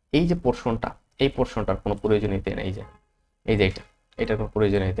এই যে পোর্শনটা, এই পোর্শনটার কোনো প্রয়োজনীয়তা নেই, এই যে এটার কোনো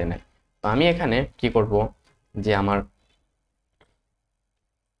প্রয়োজনীয়তা নেই। তো আমি এখানে কি করব, যে আমার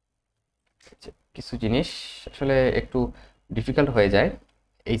কিছু জিনিস আসলে একটু ডিফিকাল্ট হয়ে যায়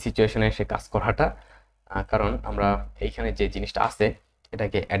এই সিচুয়েশনে এসে কাজ করাটা, কারণ আমরা এইখানে যে জিনিসটা আছে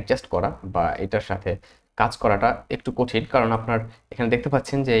এটাকে অ্যাডজাস্ট করা বা এটার সাথে কাজ করাটা একটু কঠিন, কারণ আপনার এখানে দেখতে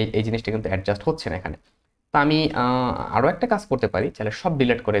পাচ্ছেন যে এই জিনিসটা কিন্তু অ্যাডজাস্ট হচ্ছে না এখানে। তো আমি আরও একটা কাজ করতে পারি, তাহলে সব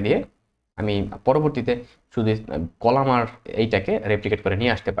ডিলিট করে দিয়ে আমি পরবর্তীতে শুধু কলাম আর এইটাকে রেপ্লিকেট করে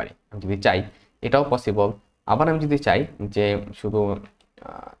নিয়ে আসতে পারি, আমি যদি চাই, এটাও পসিবল। আবার আমি যদি চাই যে শুধু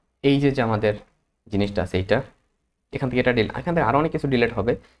এই যে আমাদের জিনিসটা আছে এইটা, এখান থেকে এটা এখান থেকে আরও অনেক কিছু ডিলিট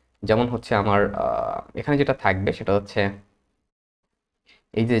হবে, যেমন হচ্ছে আমার এখানে যেটা থাকবে সেটা হচ্ছে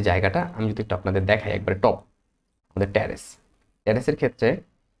এই যে জায়গাটা, আমি যদি একটু আপনাদের দেখাই একবারে টপ, আমাদের ট্যারেসের ক্ষেত্রে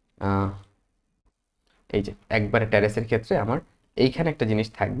এই যে একবারে ট্যারেসের ক্ষেত্রে আমার এইখানে একটা জিনিস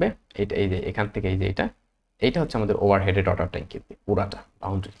থাকবে, এইটা এই যে এখান থেকে এই যে এইটা হচ্ছে আমাদের ওভারহেডেড ওয়াটার ট্যাঙ্ক, পুরাটা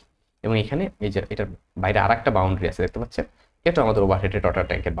বাউন্ডারি, এবং এখানে এই যে এটার বাইরে আর একটা বাউন্ডারি আছে দেখতে পাচ্ছেন, এটা আমাদের ওভারহেডেড ওয়াটার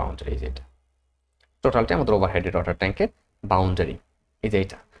ট্যাঙ্কের বাউন্ডারি, এই যে এটা টোটালটা আমাদের ওভারহেডেড ওয়াটার ট্যাঙ্কের বাউন্ডারি, এই যে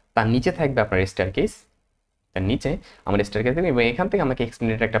এটা। তার নিচে থাকবে আপনার স্টেয়ারকেস, তার নিচে আমাদের স্টেয়ারকেস থাকবে, এবং এখান থেকে আমাকে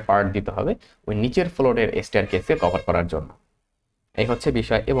এক্সটেন্ডেড একটা পার্ট দিতে হবে ওই নিচের ফ্লোরের স্টেয়ারকেসকে কভার করার জন্য, এই হচ্ছে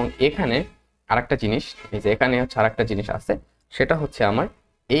বিষয়। এবং এখানে আরেকটা জিনিস, এই যে এখানে হচ্ছে আরেকটা জিনিস আছে, সেটা হচ্ছে আমার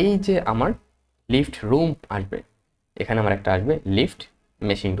এই যে আমার লিফট রুম আসবে, এখানে আমার একটা আসবে লিফট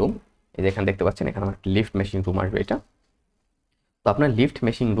মেশিন রুম, এই যে এখানে দেখতে পাচ্ছেন এখানে আমার লিফট মেশিন রুম আসবে এটা। তো আপনার লিফট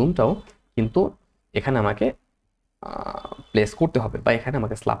মেশিন রুমটাও কিন্তু এখানে আমাকে প্লেস করতে হবে, বা এখানে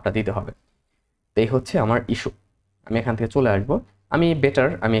আমাকে স্ল্যাবটা দিতে হবে। তো এই হচ্ছে আমার ইস্যু, আমি এখান থেকে চলে আসবো। আমি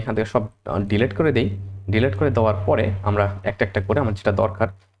এখান থেকে সব ডিলিট করে দিই, ডিলিট করে দেওয়ার পরে আমরা একটা একটা করে আমার যেটা দরকার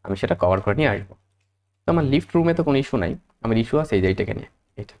আমি সেটা কভার করে নিয়ে আসবো। তো আমার লিফট রুমে তো কোনো ইস্যু নাই, আমার ইস্যু আছে এই যে এইটাকে নিয়ে,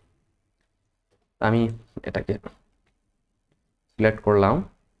 এইটা আমি এটাকে সিলেক্ট করলাম,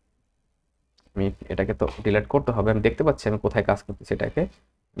 আমি এটাকে তো ডিলিট করতে হবে, আমি দেখতে পাচ্ছি আমি কোথায় কাজ করতেছি, এটাকে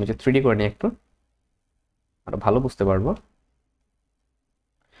আমি যে 3D করে নিই একটু আরো ভালো বুঝতে পারবো।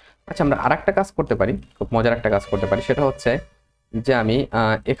 আচ্ছা, আমরা আর একটা কাজ করতে পারি, খুব মজার একটা কাজ করতে পারি, সেটা হচ্ছে যে আমি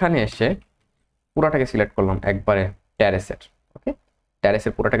এখানে এসে পুরাটাকে সিলেক্ট করলাম একবারে ট্যারেসের, ওকে,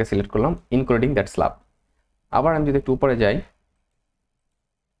 ট্যারেসের পুরাটাকে সিলেক্ট করলাম ইনক্লুডিং দ্যাট স্ল্যাব। আবার আমি যদি একটু উপরে যাই,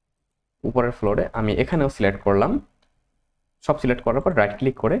 উপরের ফ্লোরে আমি এখানেও সিলেক্ট করলাম, সব সিলেক্ট করার পর রাইট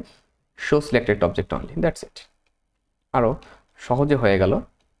ক্লিক করে show selected object only, that's it. আরও সহজে হয়ে গেল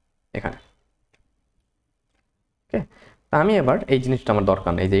এখানে, ওকে। তা আমি এবার এই জিনিসটা আমার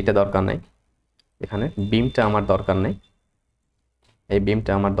দরকার নেই, যে এইটা দরকার নেই, এখানে বিমটা আমার দরকার নেই, এই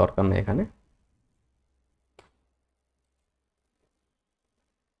বিমটা আমার দরকার নেই এখানে,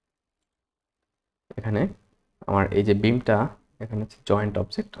 এখানে আমার এই যে বিমটা এখানে হচ্ছে জয়েন্ট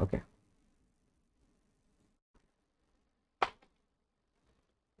অবজেক্ট, ওকে।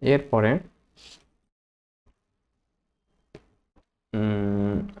 এরপরে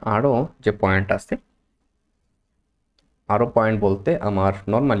আরও যে পয়েন্ট আছে, আরও পয়েন্ট বলতে আমার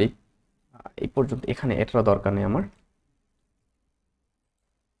নর্মালি এই পর্যন্ত এখানে এটারও দরকার নেই আমার,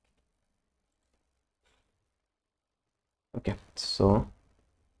 ওকে। সো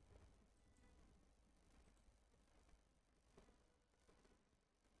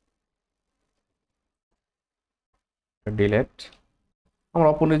ডিলেট, আমার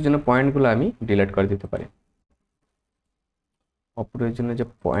অপ্রয়োজনীয় পয়েন্টগুলো আমি ডিলিট করে দিতে পারি, অপ্রয়োজনীয় যে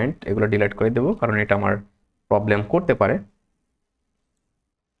পয়েন্ট এগুলো ডিলিট করে দেবো, কারণ এটা আমার প্রবলেম করতে পারে।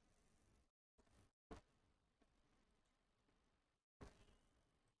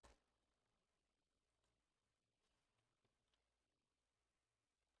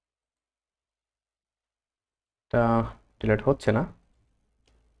 এটা ডিলিট হচ্ছে না।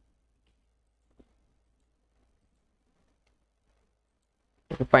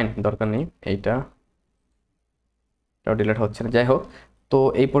 ফাইন, দরকার নেই, এটাও ডিলিট হচ্ছে না। যাই হোক, তো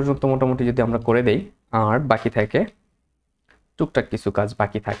এই পর্যন্ত মোটামুটি যদি আমরা করে দেই, আর বাকি থাকে টুকটাক কিছু কাজ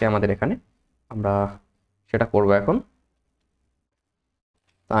বাকি থাকে আমাদের এখানে, আমরা সেটা করব এখন।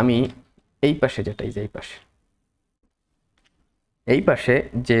 তো আমি এই পাশে যেটা, এই পাশে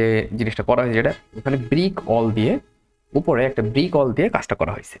যে জিনিসটা করা হয়েছে, যেটা ওখানে ব্রিক অল দিয়ে, উপরে একটা ব্রিক অল দিয়ে কাজটা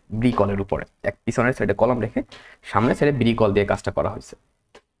করা হয়েছে। ব্রিক অলের উপরে এক পিছনের সাইডে কলাম রেখে সামনের সাইডে ব্রিক অল দিয়ে কাজটা করা হয়েছে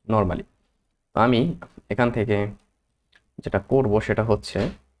নর্মালি। তো আমি এখান থেকে যেটা করব সেটা হচ্ছে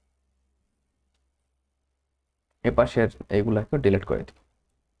এ পাশের এইগুলাকে ডিলিট করে দিই,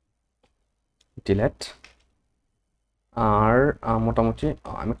 ডিলিট। আর মোটামুটি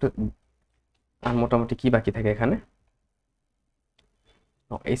আমি একটু, আর মোটামুটি কি বাকি থাকে এখানে,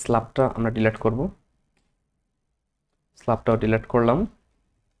 এই স্ল্যাবটা আমরা ডিলিট করব, স্ল্যাবটাও ডিলিট করলাম।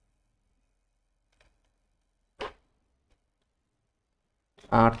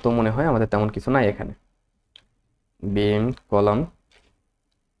 আর তো মনে হয় আমাদের তেমন কিছু নাই এখানে, বিম কলাম,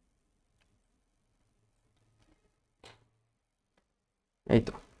 এই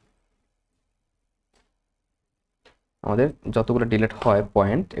তো আমাদের যতগুলো ডিলিট হয়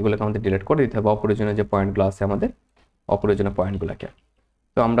পয়েন্ট, এগুলোকে আমাদের ডিলিট করে দিতে হবে, অপ্রয়োজনীয় যে পয়েন্টগুলো আছে আমাদের, অপ্রয়োজনীয় পয়েন্টগুলোকে।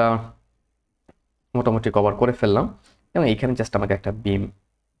 তো আমরা মোটামুটি কভার করে ফেললাম। এবং এইখানে জাস্ট আমাকে একটা বিম,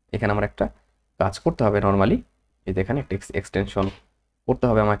 এখানে আমার একটা কাজ করতে হবে নর্মালি, এই যে এখানে একটা এক্সটেনশন করতে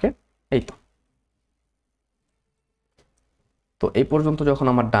হবে আমাকে, এই তো। তো এই পর্যন্ত যখন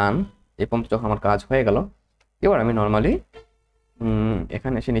আমার ডান, এই পর্যন্ত যখন আমার কাজ হয়ে গেল, এবার আমি নর্মালি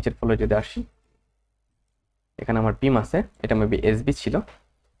এখানে এসে নিচের ফ্লোরে যদি আসি, এখানে আমার বিম আছে, এটা মেবি এসবি ছিল,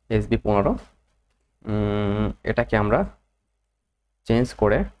 এসবি 15, এটাকে আমরা চেঞ্জ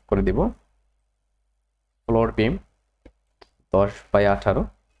করে দিব ফ্লোর বিম 10/18,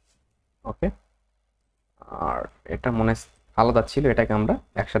 ওকে। আর এটা মনে আলাদা ছিল, এটাকে আমরা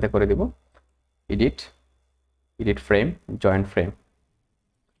একসাথে করে দিব এডিট ফ্রেম, জয়েন্ট ফ্রেম,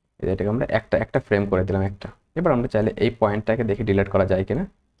 এটাকে আমরা একটা ফ্রেম করে দিলাম একটা। এবার আমরা চাইলে এই পয়েন্টটাকে দেখি ডিলিট করা যায় কিনা,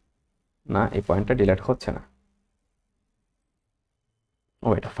 না এই পয়েন্টটা ডিলিট হচ্ছে না। ও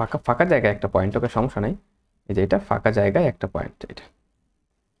এটা ফাঁকা ফাঁকা জায়গায় একটা পয়েন্ট, ওকে সমস্যা নেই, এই যে এটা ফাঁকা জায়গায় একটা পয়েন্ট এটা।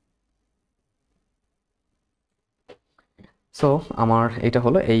 সো আমার এটা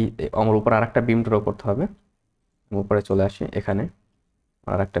হলো, এই আমার উপর আর একটা বিম ড্র করতে হবে, উপরে চলে আসি, এখানে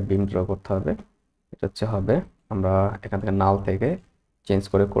আর একটা বিম ড্র করতে হবে। এটা হবে আমরা এখান থেকে নাল থেকে চেঞ্জ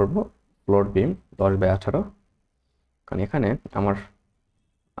করব ফ্লোর বিম 10/18, কারণ এখানে আমার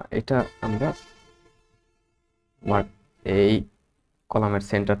এটা আমরা আমার এই কলামের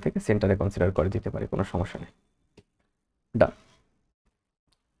সেন্টার থেকে সেন্টারে কনসিডার করে দিতে পারি, কোনো সমস্যা নেই, ডান।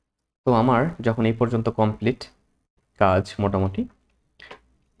 তো আমার যখন এই পর্যন্ত কমপ্লিট কাজ মোটামুটি,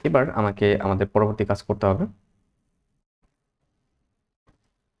 এবার আমাকে আমাদের পরবর্তী কাজ করতে হবে।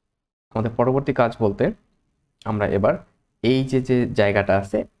 আমাদের পরবর্তী কাজ বলতে আমরা এবার এই যে জায়গাটা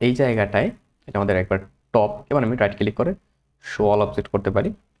আছে, এই জায়গাটায় এটা আমাদের একবার টপ, এবার আমি রাইট ক্লিক করে শো অল অবজেক্ট করতে পারি।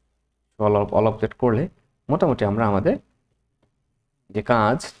 শো অল অবজেক্ট করলে মোটামুটি আমরা আমাদের যে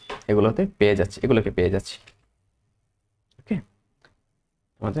কাজ এগুলোকে পেয়ে যাচ্ছি, ওকে।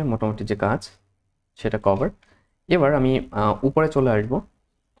 আমাদের মোটামুটি যে কাজ সেটা কভার। এবার আমি উপরে চলে আসবো,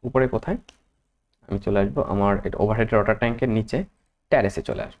 উপরে কোথায় আমি চলে আসবো, আমার এটা ওভারহেড ওয়াটার ট্যাঙ্কের নিচে ট্যারেসে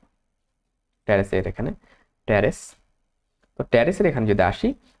চলে আসবো, ট্যারেসের এখানে ট্যারেস। তো ট্যারেসের এখানে যদি আসি,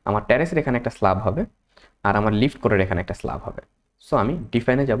 আমার ট্যারেসের এখানে একটা স্ল্যাব হবে, আর আমার লিফট করে এখানে একটা স্ল্যাব হবে। সো আমি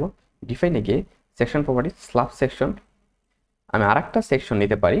ডিফাইনে যাব, ডিফাইনে গিয়ে সেকশন প্রপার্টি স্ল্যাব সেকশন, আমি আর একটা সেকশন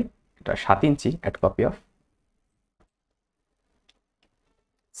নিতে পারি, এটা 7 ইঞ্চি, অ্যাড কপি অফ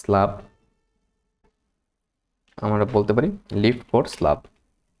স্ল্যাব, আমরা বলতে পারি লিফট ফোর স্ল্যাব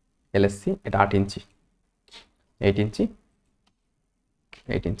এলএসসি, এটা 8 ইঞ্চি, 8 ইঞ্চি,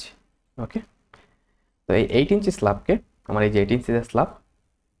 8 ইঞ্চি, ওকে। তো এই 8 ইঞ্চি স্ল্যাবকে আমার এই যে 8 ইঞ্চি স্ল্যাব,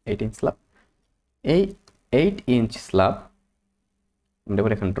 8 ইঞ্চ স্ল্যাব, এই 8 ইঞ্চ স্ল্যাব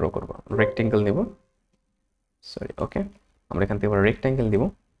আমরা এখানে ড্র করবো, রেক্টেঙ্গেল নিব, সরি, ওকে। আমরা এখান থেকে রেক্টেঙ্গেল দিব,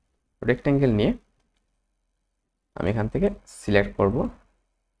 রেক্টেঙ্গেল নিয়ে আমি এখান থেকে সিলেক্ট করব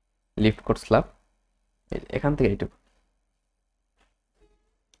লিফট কোড স্ল্যাব, এখান থেকে এইটুকু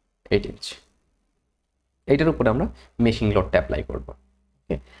 8 ইঞ্চ, এইটার উপরে আমরা মেশিং লোডটা অ্যাপ্লাই করব,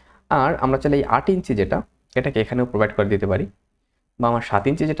 ওকে। আর আমরা চাইলে এই 8 ইঞ্চি যেটা, এটাকে এখানেও প্রোভাইড করে দিতে পারি, বা আমার 7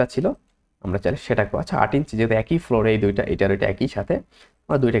 ইঞ্চি যেটা ছিল আমরা চাইলে সেটাকেও, আচ্ছা 8 ইঞ্চি যেহেতু একই ফ্লোরে এই দুইটা, এটার ওইটা একই সাথে,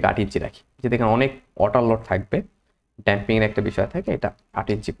 আমরা দুইটাকে 8 ইঞ্চি রাখি, যেহেতু এখানে অনেক ওয়াটার লোড থাকবে, ড্যাম্পিংয়ের একটা বিষয় থাকে, এটা 8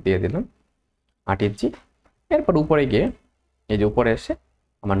 ইঞ্চি দিয়ে দিলাম, 8 ইঞ্চি। এরপর উপরে গিয়ে এই যে উপরে এসে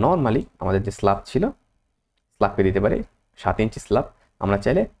আমার নর্মালি আমাদের যে স্ল্যাব ছিল, স্ল্যাবকে দিতে পারি 7 ইঞ্চি স্ল্যাব, আমরা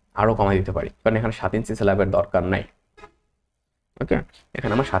চাইলে আরও কমাই দিতে পারি, কারণ এখানে 7 ইঞ্চি স্ল্যাবের দরকার নাই। ওকে,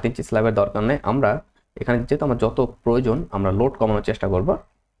 এখানে আমার 7 ইঞ্চি স্ল্যাবের দরকার নেই। আমরা এখানে যেহেতু আমার যত প্রয়োজন আমরা লোড কমানোর চেষ্টা করব।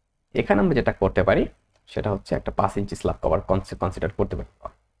 এখানে আমরা যেটা করতে পারি সেটা হচ্ছে একটা 5 ইঞ্চি স্ল্যাব কভার কনসিডার করতে পারি।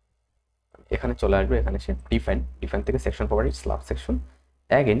 এখানে চলে আসবে, এখানে সে ডিফাইন থেকে section property slab section,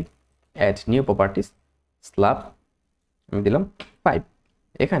 again add new properties slab, আমি দিলাম 5,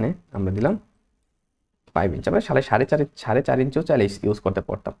 এখানে আমরা দিলাম 5 ইঞ্চ। আমরা 4.5 ইঞ্চও চাইলে ইউজ করতে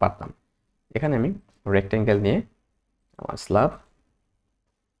পারতাম। এখানে আমি রেক্টেঙ্গেল নিয়ে আমার স্ল্যাব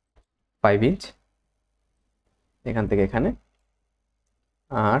 5 ইঞ্চ, এখান থেকে এখানে,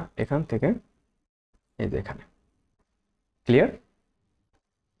 আর এখান থেকে এই যে এখানে। ক্লিয়ার?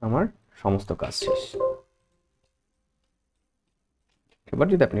 আমার সমস্ত কাজ শেষ। এবার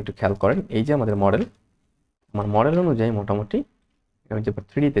যদি আপনি একটু খেয়াল করেন, এই যে আমাদের মডেল, আমার মডেল অনুযায়ী মোটামুটি আমি যে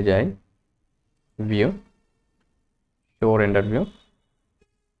 3D তে যাই, ভিউ, শো রেন্ডার ভিউ।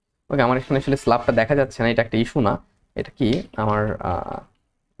 ওকে, আমার এখানে আসলে স্ল্যাবটা দেখা যাচ্ছে না, এটা একটা ইস্যু না। এটা কি আমার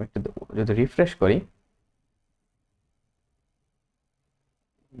একটু যদি রিফ্রেশ করি,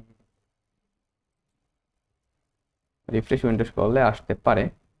 রিফ্রেশ উইন্ডোজ করলে আসতে পারে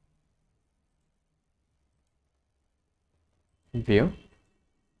ভিউ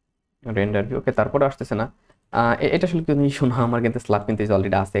রেন্ডার ভিউ। ওকে, তারপরে আসতেছে না। এটা আসলে কোনো ইস্যু না, আমার কিন্তু স্ল্যাব কিন্তু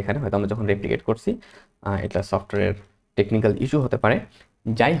অলরেডি আছে এখানে, হয়তো আমরা যখন রেপ্লিকেট করছি এটা সফটওয়্যার টেকনিক্যাল ইস্যু হতে পারে।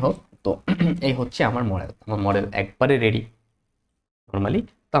 যাই হোক, তো এই হচ্ছে আমার মডেল একবারে রেডি নর্মালি।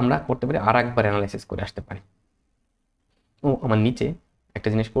 তো আমরা করতে পারি আর একবার অ্যানালাইসিস করে আসতে পারি। ও আমার নিচে একটা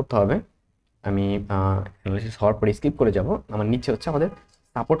জিনিস করতে হবে, আমি অ্যানালাইসিস হওয়ার পরে স্কিপ করে যাব। আমার নিচে হচ্ছে আমাদের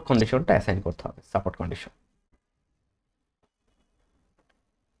সাপোর্ট কন্ডিশনটা অ্যাসাইন করতে হবে, সাপোর্ট কন্ডিশন।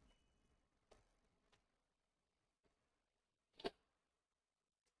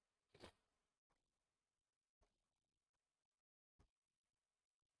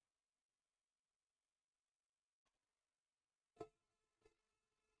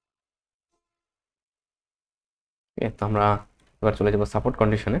 তো আমরা এবার চলে যাব সাপোর্ট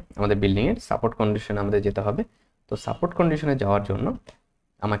কন্ডিশনে। আমাদের বিল্ডিংয়ের সাপোর্ট কন্ডিশনে আমাদের যেতে হবে। তো সাপোর্ট কন্ডিশনে যাওয়ার জন্য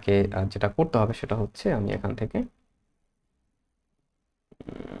আমাকে যেটা করতে হবে সেটা হচ্ছে, আমি এখান থেকে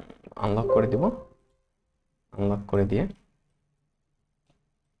আনলক করে দিব। আনলক করে দিয়ে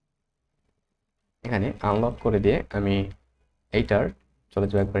এখানে আনলক করে দিয়ে আমি এইটার চলে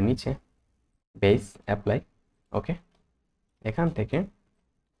যাবো একবার নিচে, বেস অ্যাপ্লাই। ওকে, এখান থেকে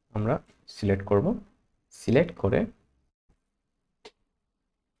আমরা সিলেক্ট করব। সিলেক্ট করে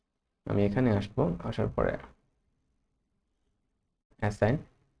আমি এখানে আসবো, আসার পরে assign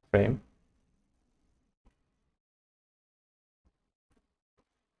frame,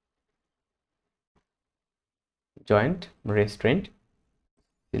 joint restrained,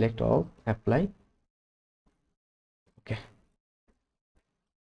 select all, apply. ওকে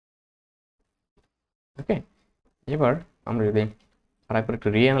ওকে, এবার আমরা যদি আরেকবার একটু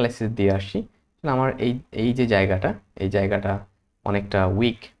রিঅ্যানালাইসিস দিয়ে আসি, আমার এই যে জায়গাটা, এই জায়গাটা অনেকটা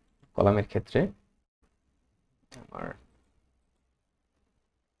উইক কলামের ক্ষেত্রে। আমার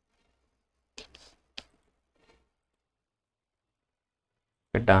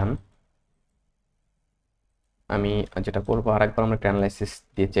ডান, আমি যেটা করবো আরেকবার আমরা একটা অ্যানালাইসিস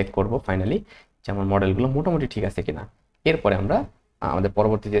দিয়ে চেক করব ফাইনালি যে আমার মডেলগুলো মোটামুটি ঠিক আছে কিনা। এরপরে আমরা আমাদের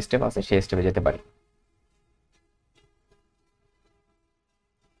পরবর্তী যে স্টেপ আছে সেই স্টেপে যেতে পারি।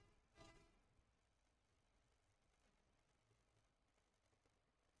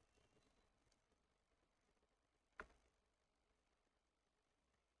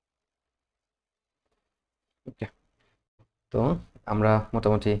 ওকে, তো আমরা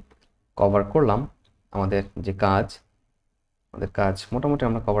মোটামুটি কভার করলাম আমাদের যে কাজ, মোটামুটি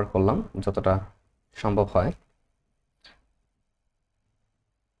আমরা কভার করলাম যতটা সম্ভব হয়।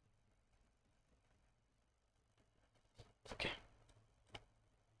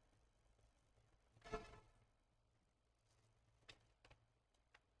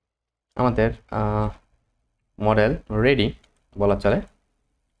 আমাদের মডেল রেডি বলা চলে।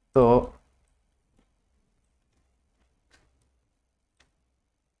 তো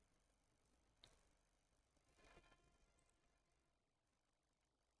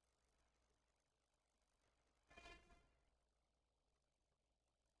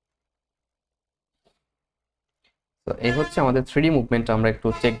এই হচ্ছে আমাদের 3D মুভমেন্ট। আমরা একটু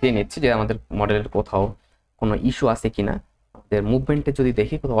চেক দিয়ে নিচ্ছি যে আমাদের মডেলের কোথাও কোনো ইস্যু আছে কিনা। আমাদের মুভমেন্টে যদি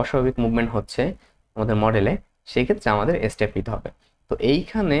দেখি কোথাও অস্বাভাবিক মুভমেন্ট হচ্ছে আমাদের মডেলে, সেই ক্ষেত্রে আমাদের স্টেপ নিতে হবে। তো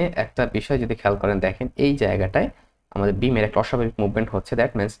এইখানে একটা বিষয় যদি খেয়াল করেন, দেখেন এই জায়গাটায় আমাদের বিমের একটা অস্বাভাবিক মুভমেন্ট হচ্ছে।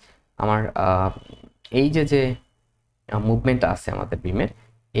 দ্যাট মিনস আমার এই যে মুভমেন্ট আছে আমাদের বিমের,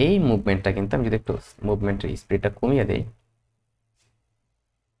 এই মুভমেন্টটা কিন্তু আমি যদি একটু মুভমেন্টের স্পিডটা কমিয়ে দেই,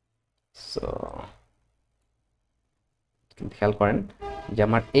 সো খেয়াল করেন যে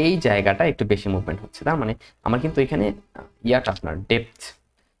আমার এই জায়গাটা একটু বেশি মুভমেন্ট হচ্ছে, তার মানে আমার কিন্তু এখানে ইয়াটা আপনার ডেপথ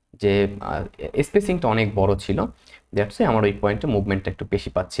যে স্পেসিংটা অনেক বড় ছিল, দ্যাটস আমার ওই পয়েন্টে মুভমেন্টটা একটু বেশি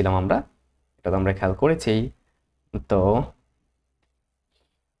পাচ্ছিলাম আমরা, এটা তো আমরা খেয়াল করেছি। তো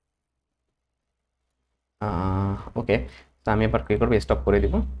ওকে, তো আমি এবার কী করবো, স্টপ করে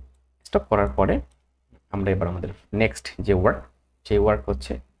দিব। স্টপ করার পরে আমরা এবার আমাদের নেক্সট যে ওয়ার্ক, সেই ওয়ার্ক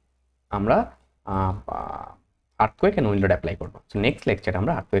হচ্ছে আমরা আর্থকোয়েক এন্ড উইন্ডোড অ্যাপ্লাই করবো। সো নেক্সট লেকচারে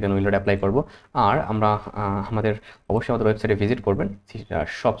আমরা আর্থকোয়েক এন্ড উইন্ডোড অ্যাপ্লাই করবো। আর আমরা আমাদের অবশ্যই আমাদের ওয়েবসাইটে ভিজিট করবেন,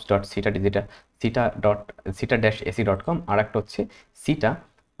 shops.sita.sita-ac.com, আর একটা হচ্ছে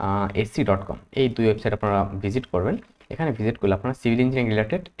sita.ac.com। এই দুই ওয়েবসাইট আপনারা ভিজিট করবেন। এখানে ভিজিট করলে আপনারা civil engineering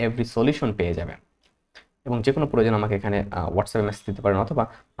related every solution পেয়ে যাবেন। এবং যে কোনো প্রয়োজন আমাকে এখানে হোয়াটসঅ্যাপে মেসেজ দিতে পারেন, অথবা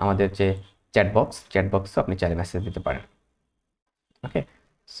আমাদের যে চ্যাটবক্সে আপনি চাইলে মেসেজ দিতে পারেন। ওকে,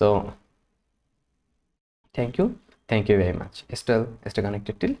 so thank you very much. Stay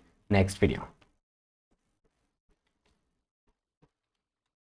connected till next video.